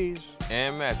 TVs,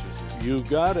 and mattresses. You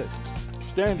got it.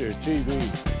 Standard TV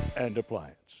and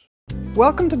Appliance.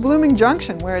 Welcome to Blooming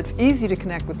Junction, where it's easy to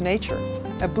connect with nature.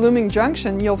 At Blooming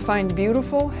Junction, you'll find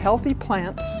beautiful, healthy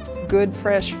plants, good,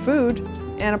 fresh food,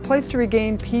 and a place to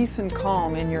regain peace and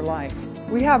calm in your life.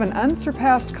 We have an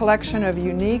unsurpassed collection of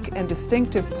unique and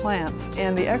distinctive plants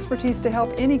and the expertise to help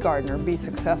any gardener be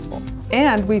successful.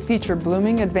 And we feature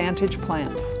Blooming Advantage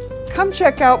plants. Come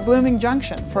check out Blooming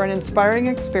Junction for an inspiring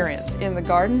experience in the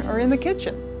garden or in the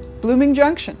kitchen. Blooming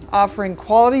Junction, offering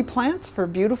quality plants for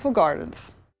beautiful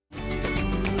gardens.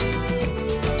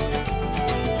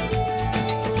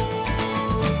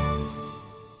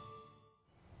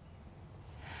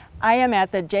 I am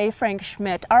at the J. Frank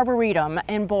Schmidt Arboretum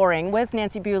in Boring with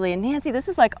Nancy Bewley. And Nancy, this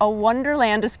is like a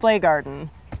wonderland display garden.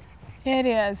 It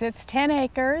is. It's 10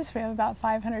 acres. We have about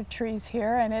 500 trees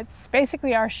here, and it's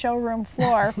basically our showroom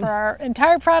floor for our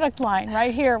entire product line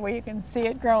right here where you can see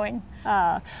it growing.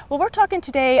 Well, we're talking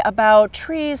today about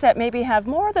trees that maybe have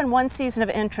more than one season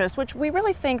of interest, which we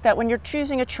really think that when you're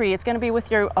choosing a tree, it's going to be with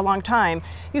you a long time.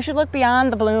 You should look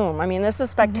beyond the bloom. I mean, this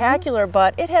is spectacular,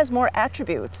 but it has more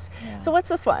attributes. Yeah. So what's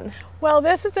this one? Well,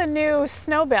 this is a new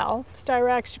snowbell,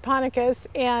 Styrax japonicus,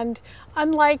 and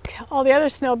unlike all the other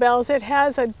snowbells, it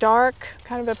has a dark,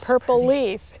 kind of a purple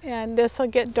leaf, and this will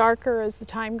get darker as the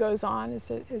time goes on, as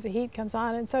the heat comes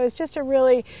on, and so it's just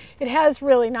it has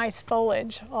really nice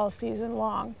foliage all season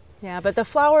long. Yeah, but the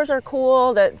flowers are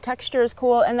cool, the texture is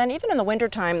cool, and then even in the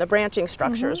wintertime, the branching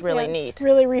structure is really neat. It's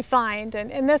really refined,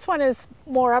 and this one is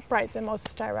more upright than most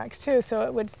Styrax too, so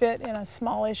it would fit in a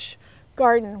smallish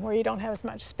garden where you don't have as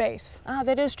much space.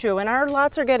 That is true, and our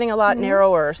lots are getting a lot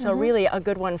narrower, so really a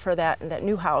good one for that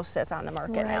new house that's on the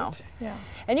market now. Yeah.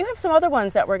 And you have some other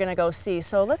ones that we're going to go see,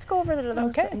 so let's go over to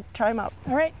those and try them out.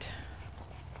 All right.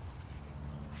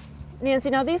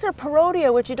 Nancy, now these are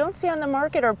Parodia, which you don't see on the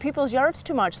market or people's yards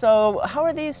too much, so how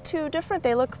are these two different?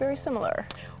 They look very similar.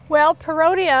 Well,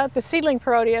 Parodia, the seedling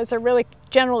Parodias, are really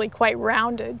generally quite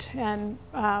rounded and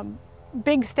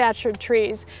big statured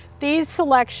trees. These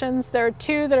selections, there are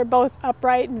 2 that are both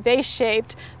upright and vase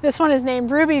shaped. This one is named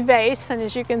Ruby Vase, and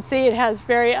as you can see, it has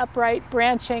very upright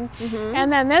branching.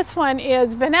 And then this one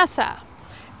is Vanessa.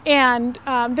 And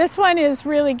this one is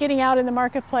really getting out in the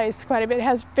marketplace quite a bit. It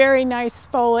has very nice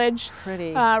foliage,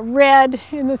 red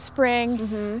in the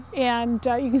spring, and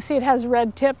you can see it has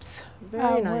red tips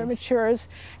Very where it nice. matures.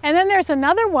 And then there's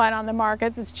another one on the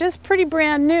market that's just pretty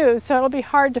brand new, so it'll be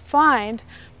hard to find.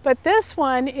 But this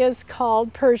one is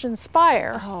called Persian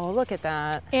Spire. Oh, look at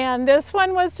that. And this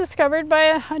one was discovered by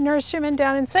a nurseryman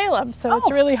down in Salem, so it's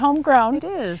really homegrown. It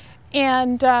is.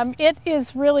 And it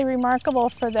is really remarkable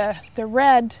for the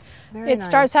red. Very It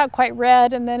starts nice. out quite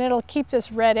red, and then it'll keep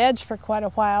this red edge for quite a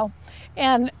while.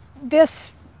 And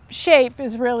this shape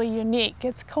is really unique.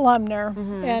 It's columnar,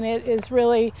 and it is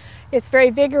really, it's very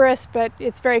vigorous, but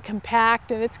it's very compact,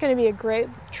 and it's going to be a great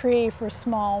tree for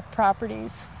small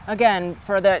properties. Again,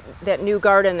 for that new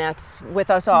garden that's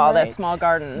with us all, that Right. small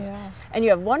gardens. Yeah. And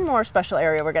you have one more special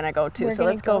area we're going to go to, We're so gonna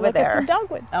let's go over look at there. some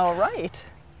dogwoods. All right.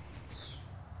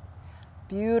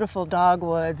 Beautiful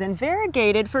dogwoods and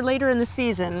variegated for later in the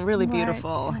season. Really Right,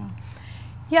 beautiful.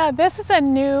 Yeah, this is a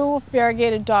new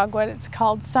variegated dogwood. It's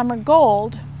called Summer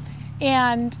Gold,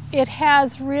 and it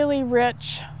has really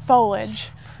rich foliage.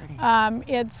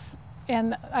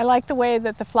 And I like the way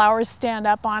that the flowers stand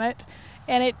up on it,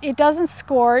 and it doesn't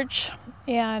scorch,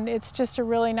 and it's just a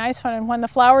really nice one. And when the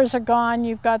flowers are gone,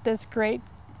 you've got this great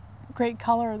great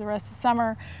color the rest of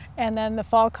summer. And then the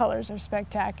fall colors are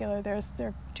spectacular. There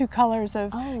are 2 colors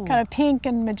of kind of pink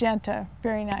and magenta.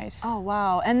 Very nice. Oh,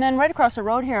 wow. And then right across the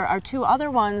road here are 2 other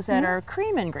ones that are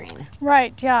cream and green.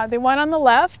 Right, yeah. The one on the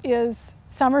left is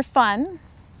Summer Fun,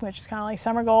 which is kind of like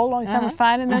Summer Gold, only Summer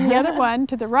Fun. And then the other one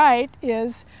to the right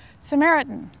is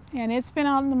Samaritan. And it's been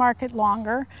on the market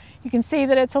longer. You can see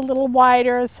that it's a little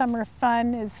wider. Summer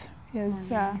Fun is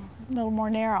a little more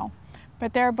narrow.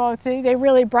 But they're both, they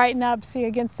really brighten up, see,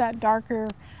 against that darker,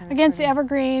 against the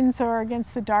evergreens or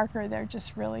against the darker, they're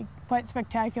just really quite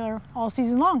spectacular all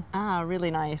season long. Ah,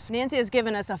 really nice. Nancy has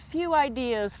given us a few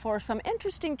ideas for some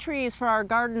interesting trees for our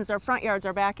gardens, our front yards,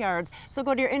 our backyards. So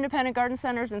go to your independent garden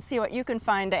centers and see what you can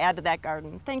find to add to that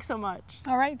garden. Thanks so much.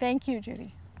 All right, thank you,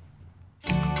 Judy.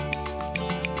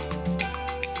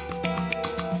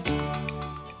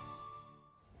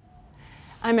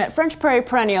 I'm at French Prairie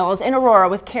Perennials in Aurora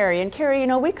with Carrie. And Carrie, you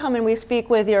know, we come and we speak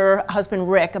with your husband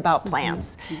Rick about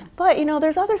plants. But, you know,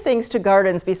 there's other things to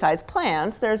gardens besides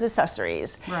plants. There's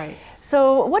accessories. Right.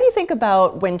 So what do you think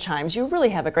about wind chimes? You really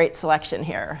have a great selection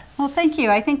here. Well, thank you.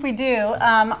 I think we do.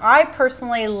 I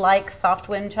personally like soft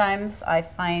wind chimes. I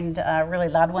find really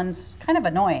loud ones kind of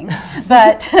annoying.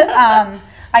 But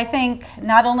I think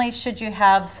not only should you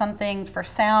have something for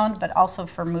sound, but also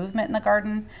for movement in the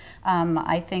garden.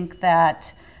 I think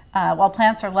that while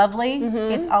plants are lovely,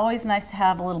 it's always nice to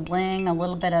have a little bling, a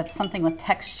little bit of something with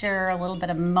texture, a little bit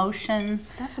of motion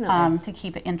to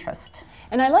keep it interest.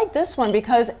 And I like this one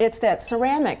because it's that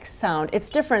ceramic sound. It's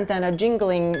different than a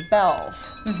jingling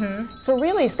bells. So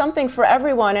really something for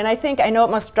everyone. And I know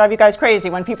it must drive you guys crazy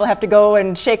when people have to go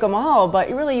and shake them all, but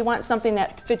really you want something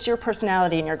that fits your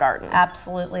personality in your garden.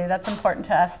 Absolutely. That's important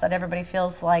to us, that everybody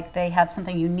feels like they have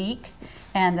something unique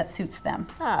and that suits them.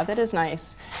 Ah, that is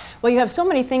nice. Well, you have so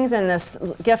many things in this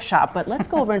gift shop, but let's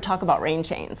go over and talk about rain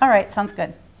chains. All right, sounds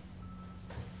good.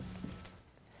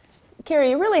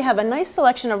 Carrie, you really have a nice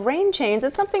selection of rain chains.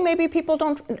 It's something maybe people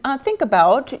don't think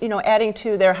about, you know, adding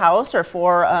to their house or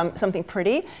for something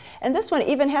pretty. And this one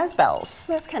even has bells.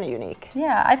 That's kind of unique.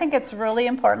 Yeah, I think it's really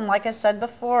important, like I said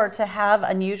before, to have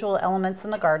unusual elements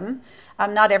in the garden.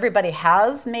 Not everybody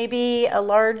has maybe a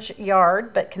large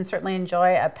yard, but can certainly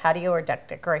enjoy a patio or deck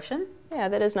decoration. Yeah,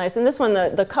 that is nice. And this one,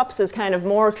 the cups is kind of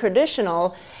more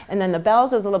traditional, and then the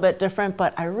bells is a little bit different,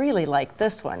 but I really like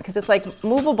this one because it's like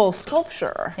movable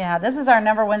sculpture. Yeah, this is our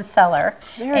 #1 seller.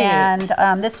 Very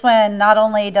and this one, not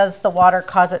only does the water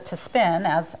cause it to spin,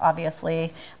 as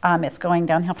obviously it's going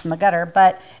downhill from the gutter,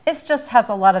 but it just has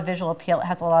a lot of visual appeal. It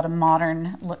has a lot of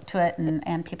modern look to it,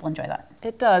 and people enjoy that.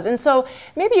 It does. And so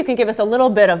maybe you can give us a little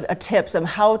bit of tips on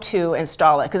how to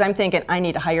install it, because I'm thinking I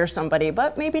need to hire somebody,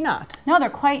 but maybe not. No, they're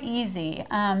quite easy.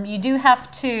 You do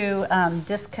have to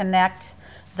disconnect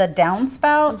the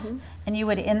downspout, and you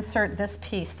would insert this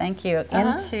piece, thank you,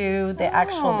 into the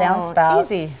actual downspout.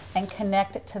 Easy. And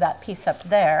connect it to that piece up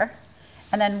there.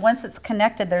 And then once it's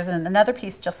connected, there's another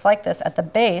piece just like this at the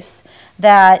base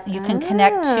that you can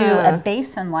connect to a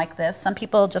basin like this. Some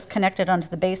people just connect it onto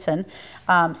the basin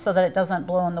so that it doesn't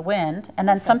blow in the wind. And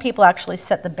then some people actually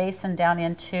set the basin down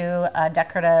into a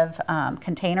decorative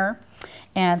container,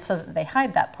 and so that they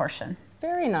hide that portion.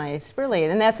 Very nice, really.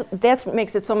 And that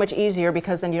makes it so much easier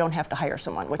because then you don't have to hire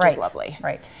someone, which is lovely.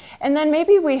 Right. And then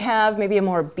maybe we have maybe a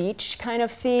more beach kind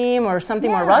of theme or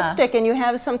something more rustic, and you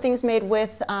have some things made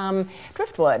with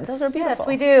driftwood. Those are beautiful. Yes,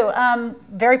 we do.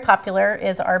 Very popular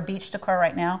is our beach decor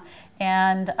right now.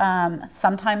 And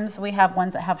sometimes we have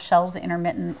ones that have shelves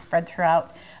intermittent spread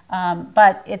throughout.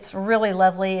 But it's really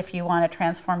lovely if you want to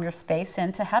transform your space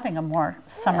into having a more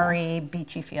summery,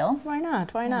 beachy feel. Why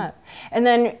not? Why not? And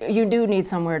then you do need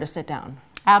somewhere to sit down.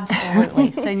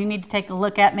 Absolutely. So you need to take a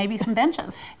look at maybe some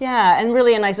benches. Yeah, and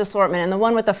really a nice assortment. And the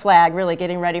one with the flag, really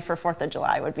getting ready for 4th of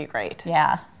July would be great.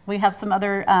 Yeah. We have some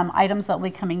other items that will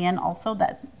be coming in also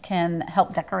that can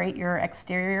help decorate your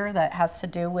exterior that has to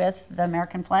do with the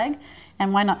American flag.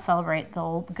 And why not celebrate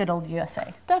the good old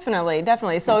USA? Definitely,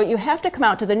 definitely. So you have to come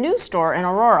out to the new store in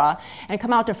Aurora and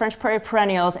come out to French Prairie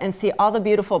Perennials and see all the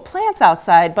beautiful plants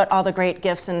outside, but all the great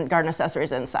gifts and garden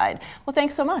accessories inside. Well,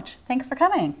 thanks so much. Thanks for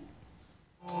coming.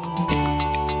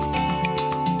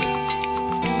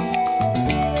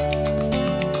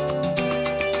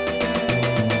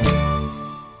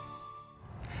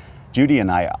 Judy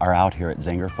and I are out here at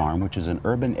Zenger Farm, which is an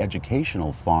urban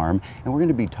educational farm, and we're going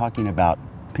to be talking about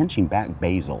pinching back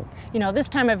basil. You know, this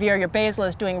time of year your basil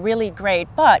is doing really great,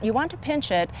 but you want to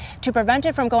pinch it to prevent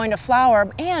it from going to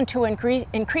flower and to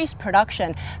increase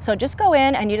production. So just go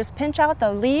in and you just pinch out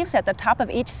the leaves at the top of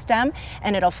each stem,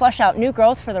 and it'll flush out new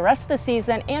growth for the rest of the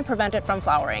season and prevent it from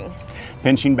flowering.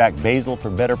 Pinching back basil for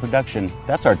better production.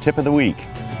 That's our tip of the week.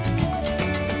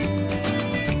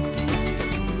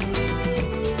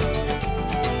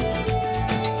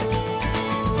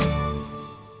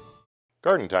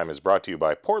 Garden Time is brought to you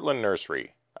by Portland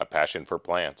Nursery, a passion for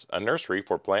plants, a nursery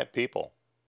for plant people.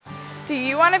 Do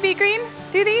you want to be green?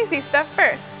 Do the easy stuff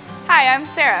first. Hi, I'm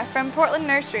Sarah from Portland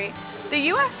Nursery. The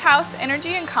U.S. House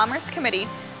Energy and Commerce Committee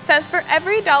says for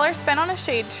every dollar spent on a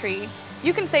shade tree,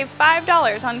 you can save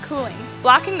 $5 on cooling,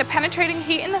 blocking the penetrating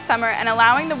heat in the summer and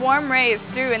allowing the warm rays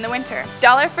through in the winter.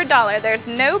 Dollar for dollar, there's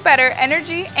no better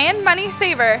energy and money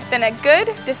saver than a good,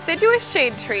 deciduous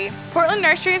shade tree. Portland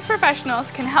Nursery's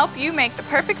professionals can help you make the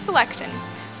perfect selection.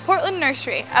 Portland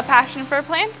Nursery, a passion for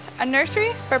plants, a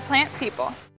nursery for plant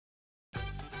people.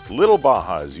 Little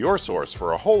Baja is your source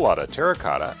for a whole lot of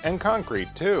terracotta and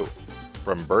concrete too.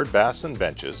 From bird baths and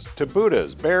benches to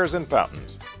Buddhas, bears, and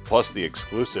fountains, plus the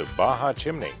exclusive Baja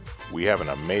chimney, we have an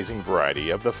amazing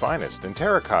variety of the finest in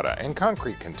terracotta and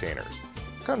concrete containers.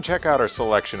 Come check out our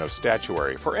selection of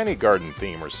statuary for any garden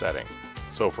theme or setting.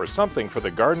 So for something for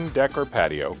the garden, deck, or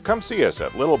patio, come see us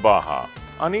at Little Baja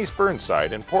on East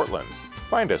Burnside in Portland.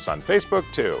 Find us on Facebook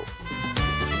too.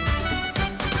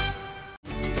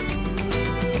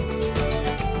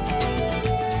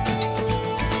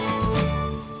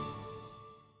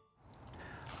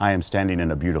 I am standing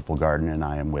in a beautiful garden and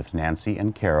I am with Nancy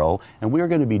and Carol, and we are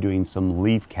going to be doing some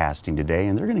leaf casting today,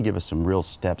 and they're going to give us some real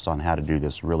steps on how to do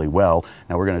this really well.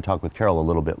 Now we're going to talk with Carol a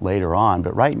little bit later on,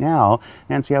 but right now,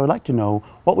 Nancy, I would like to know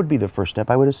what would be the first step.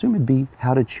 I would assume it'd be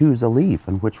how to choose a leaf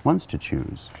and which ones to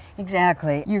choose.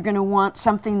 Exactly. You're going to want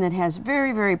something that has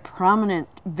very, very prominent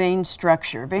vein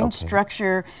structure. Vein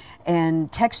structure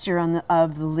and texture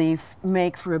of the leaf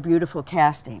make for a beautiful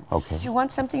casting. Okay. You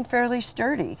want something fairly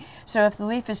sturdy. So if the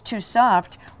leaf is too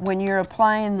soft, when you're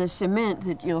applying the cement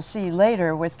that you'll see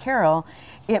later with Carol,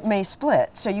 it may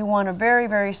split. So you want a very,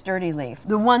 very sturdy leaf.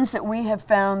 The ones that we have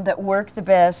found that work the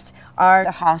best are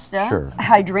the hosta,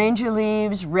 hydrangea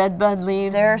leaves, redbud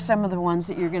leaves. They're some of the ones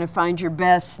that you're going to find your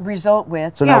best result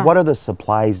with. So now what are the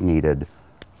supplies needed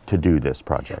to do this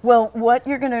project? Well, what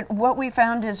we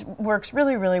found works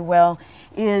really, really well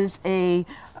is a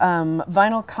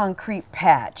vinyl concrete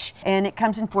patch, and it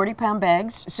comes in 40-pound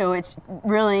bags, so it's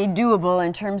really doable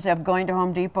in terms of going to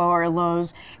Home Depot or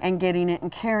Lowe's and getting it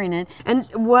and carrying it. And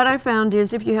what I found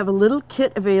is if you have a little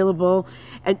kit available,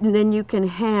 and then you can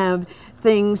have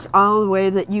things all the way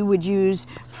that you would use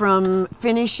from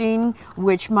finishing,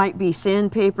 which might be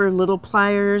sandpaper, little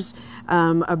pliers,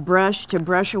 a brush to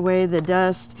brush away the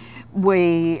dust.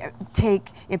 We take,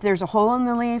 if there's a hole in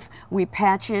the leaf, we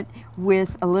patch it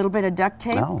with a little bit of duct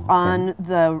tape on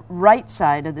the right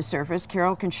side of the surface.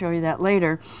 Carol can show you that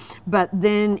later. But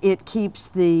then it keeps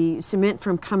the cement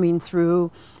from coming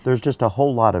through. There's just a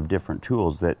whole lot of different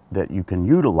tools that you can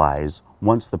utilize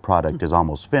once the product is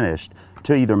almost finished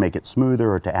to either make it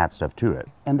smoother or to add stuff to it.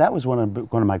 And that was one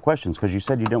of my questions, because you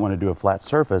said you didn't want to do a flat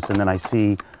surface, and then I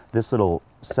see this little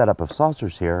setup of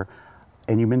saucers here,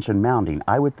 and you mentioned mounding.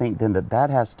 I would think then that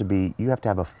has to be, you have to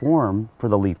have a form for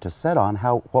the leaf to set on.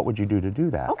 What would you do to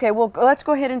do that? Okay, well, let's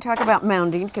go ahead and talk about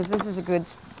mounding, because this is a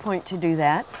good point to do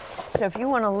that. So if you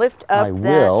want to lift up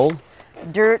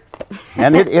dirt.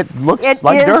 And it looks it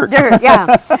like is dirt.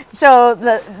 Yeah. So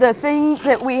the thing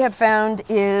that we have found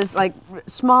is like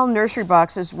small nursery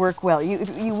boxes work well.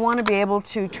 You want to be able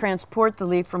to transport the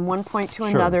leaf from one point to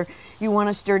another. You want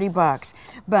a sturdy box.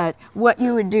 But what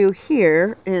you would do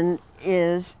here what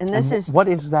is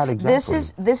that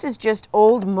exactly? This is just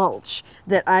old mulch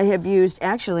that I have used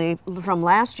actually from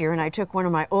last year, and I took one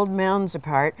of my old mounds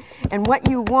apart. And what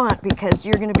you want, because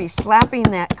you're going to be slapping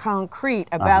that concrete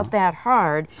about that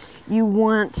hard, you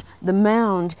want the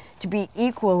mound to be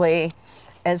equally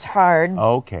as hard.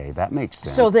 Okay, that makes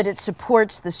sense. So that it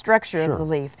supports the structure of the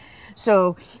leaf.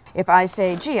 So if I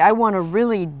say, gee, I want a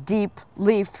really deep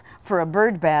leaf for a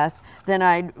bird bath, then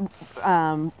I'd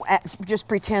just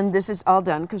pretend this is all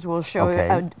done, because we'll show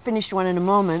a finished one in a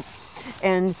moment.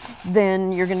 And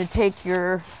then you're going to take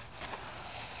your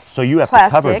So you have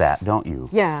plastic. to cover that, don't you?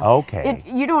 Yeah. Okay.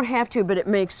 You don't have to, but it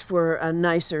makes for a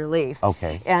nicer leaf.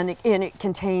 Okay. And it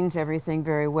contains everything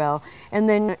very well. And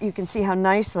then you can see how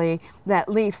nicely that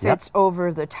leaf fits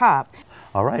over the top.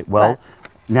 All right. Well,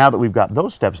 now that we've got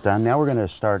those steps done, now we're going to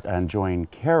start and join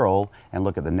Carol and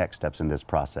look at the next steps in this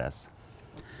process.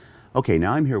 Okay,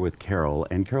 now I'm here with Carol.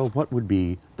 And Carol, what would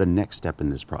be the next step in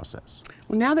this process?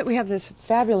 Well, now that we have this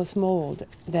fabulous mold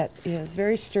that is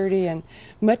very sturdy and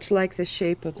much like the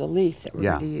shape of the leaf that we're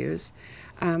going to use,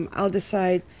 I'll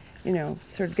decide,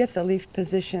 sort of get the leaf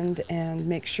positioned and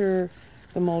make sure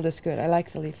the mold is good. I like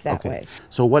the leaf that way.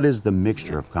 So what is the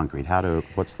mixture of concrete?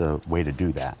 What's the way to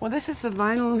do that? Well, this is the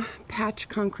vinyl patch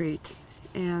concrete,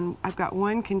 and I've got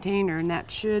one container, and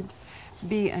that should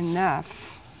be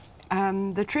enough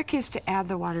The trick is to add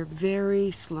the water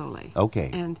very slowly. Okay.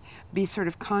 And be sort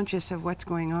of conscious of what's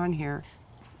going on here.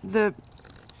 The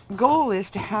goal is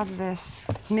to have this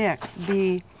mix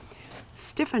be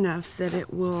stiff enough that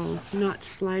it will not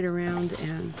slide around,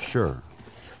 and Sure.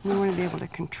 we want to be able to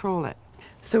control it.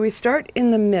 So we start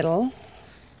in the middle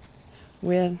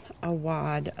with a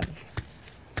wad of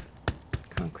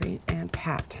concrete and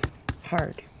pat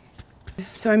hard.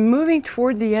 So I'm moving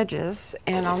toward the edges,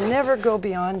 and I'll never go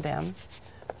beyond them,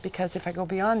 because if I go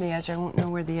beyond the edge, I won't know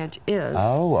where the edge is.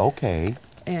 Oh, okay.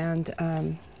 And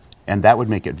that would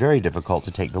make it very difficult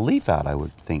to take the leaf out, I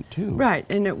would think, too. right,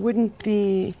 and it wouldn't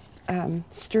be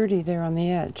sturdy there on the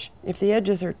edge. If the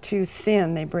edges are too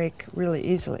thin, they break really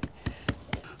easily.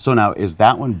 So now, is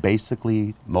that one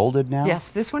basically molded now?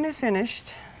 Yes, this one is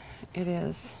finished. It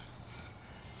is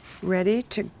ready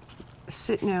to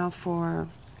sit now for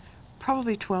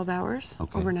probably 12 hours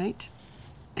overnight.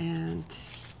 And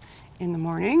in the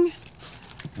morning,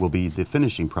 Will be the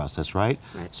finishing process, right?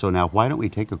 Right. So now why don't we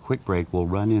take a quick break, we'll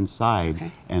run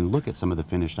inside and look at some of the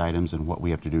finished items and what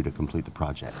we have to do to complete the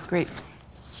project. Great.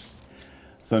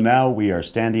 So now we are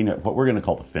standing at what we're going to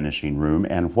call the finishing room,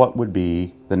 and what would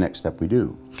be the next step we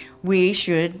do? We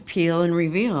should peel and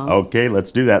reveal. Okay,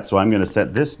 let's do that. So I'm going to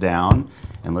set this down,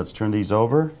 and let's turn these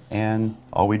over, and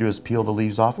all we do is peel the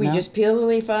leaves off We now? just peel the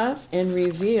leaf off and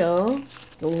reveal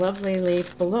the lovely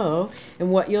leaf below.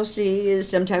 And what you'll see is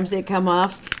sometimes they come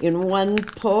off in one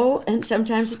pull, and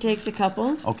sometimes it takes a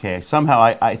couple. Okay, somehow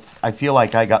I feel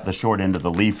like I got the short end of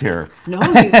the leaf here. No,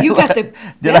 you got the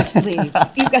best leaf.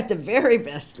 You got the very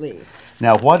best leaf.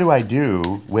 Now, what do I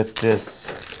do with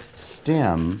this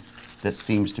stem that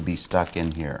seems to be stuck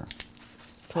in here?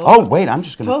 Pull, oh, wait, I'm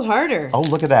just going to... Pull harder. Oh,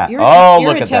 look at that. You're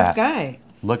Look a at tough that. guy.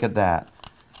 Look at that.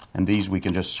 And these we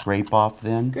can just scrape off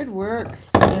then? Good work.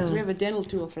 We have a dental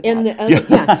tool for that. And the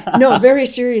other, no, very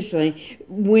seriously,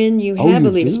 when you have a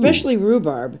leaf, especially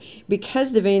rhubarb,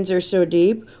 because the veins are so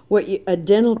deep, a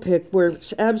dental pick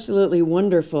works absolutely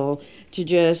wonderful to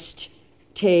just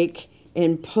take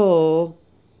and pull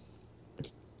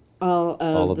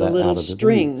all of the little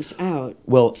strings out.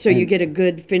 Well, so you get a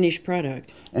good finished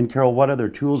product. And Carol, what other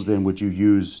tools then would you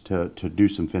use to do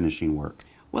some finishing work?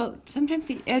 Well, sometimes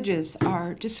the edges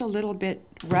are just a little bit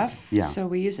rough, so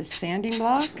we use a sanding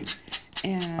block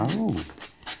and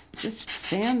just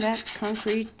sand that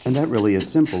concrete. And that really is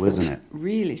simple, isn't it?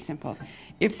 Really simple.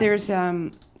 If there's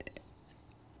a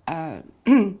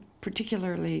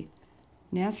particularly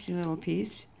nasty little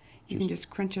piece, you can just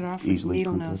crunch it off with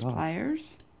needle nose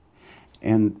pliers.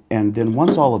 And then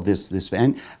once all of this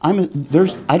and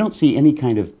I don't see any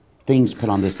kind of things put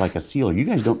on this like a sealer. You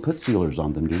guys don't put sealers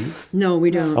on them, do you? No,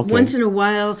 we don't. Okay. Once in a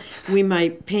while, we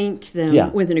might paint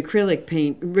them with an acrylic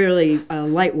paint, really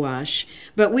light wash.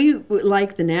 But we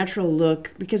like the natural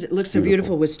look because it looks so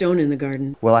beautiful with stone in the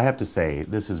garden. Well, I have to say,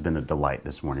 this has been a delight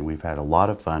this morning. We've had a lot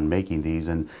of fun making these,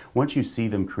 and once you see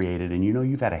them created and you know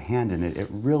you've had a hand in it, it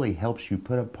really helps you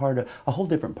put a whole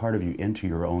different part of you into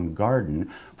your own garden.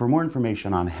 For more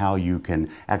information on how you can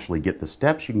actually get the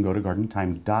steps, you can go to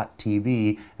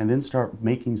gardentime.tv and then start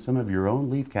making some of your own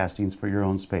leaf castings for your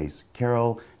own space.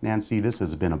 Carol, Nancy, this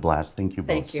has been a blast. Thank you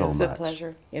both so much. It's a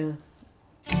pleasure. Yeah.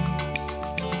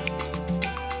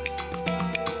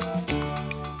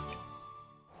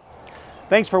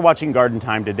 Thanks for watching Garden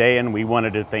Time today, and we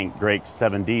wanted to thank Drake's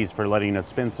 7Ds for letting us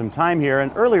spend some time here.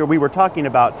 And earlier we were talking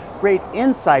about great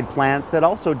inside plants that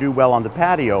also do well on the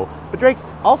patio, but Drake's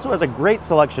also has a great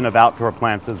selection of outdoor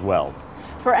plants as well.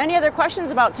 For any other questions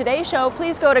about today's show,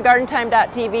 please go to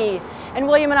gardentime.tv. And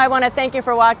William and I want to thank you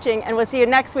for watching, and we'll see you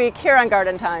next week here on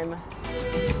Garden Time.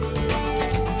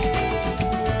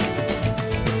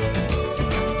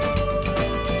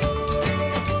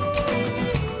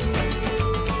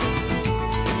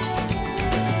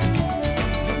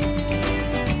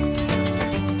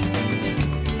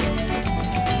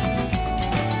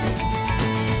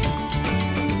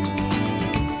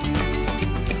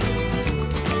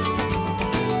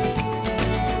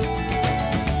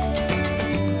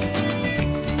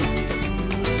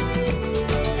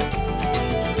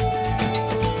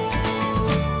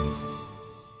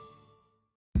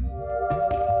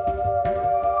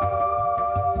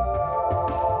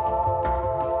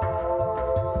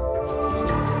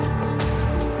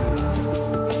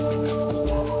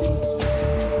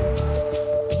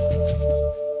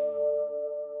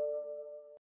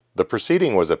 The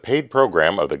proceeding was a paid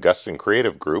program of the Guston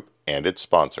Creative Group and its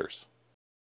sponsors.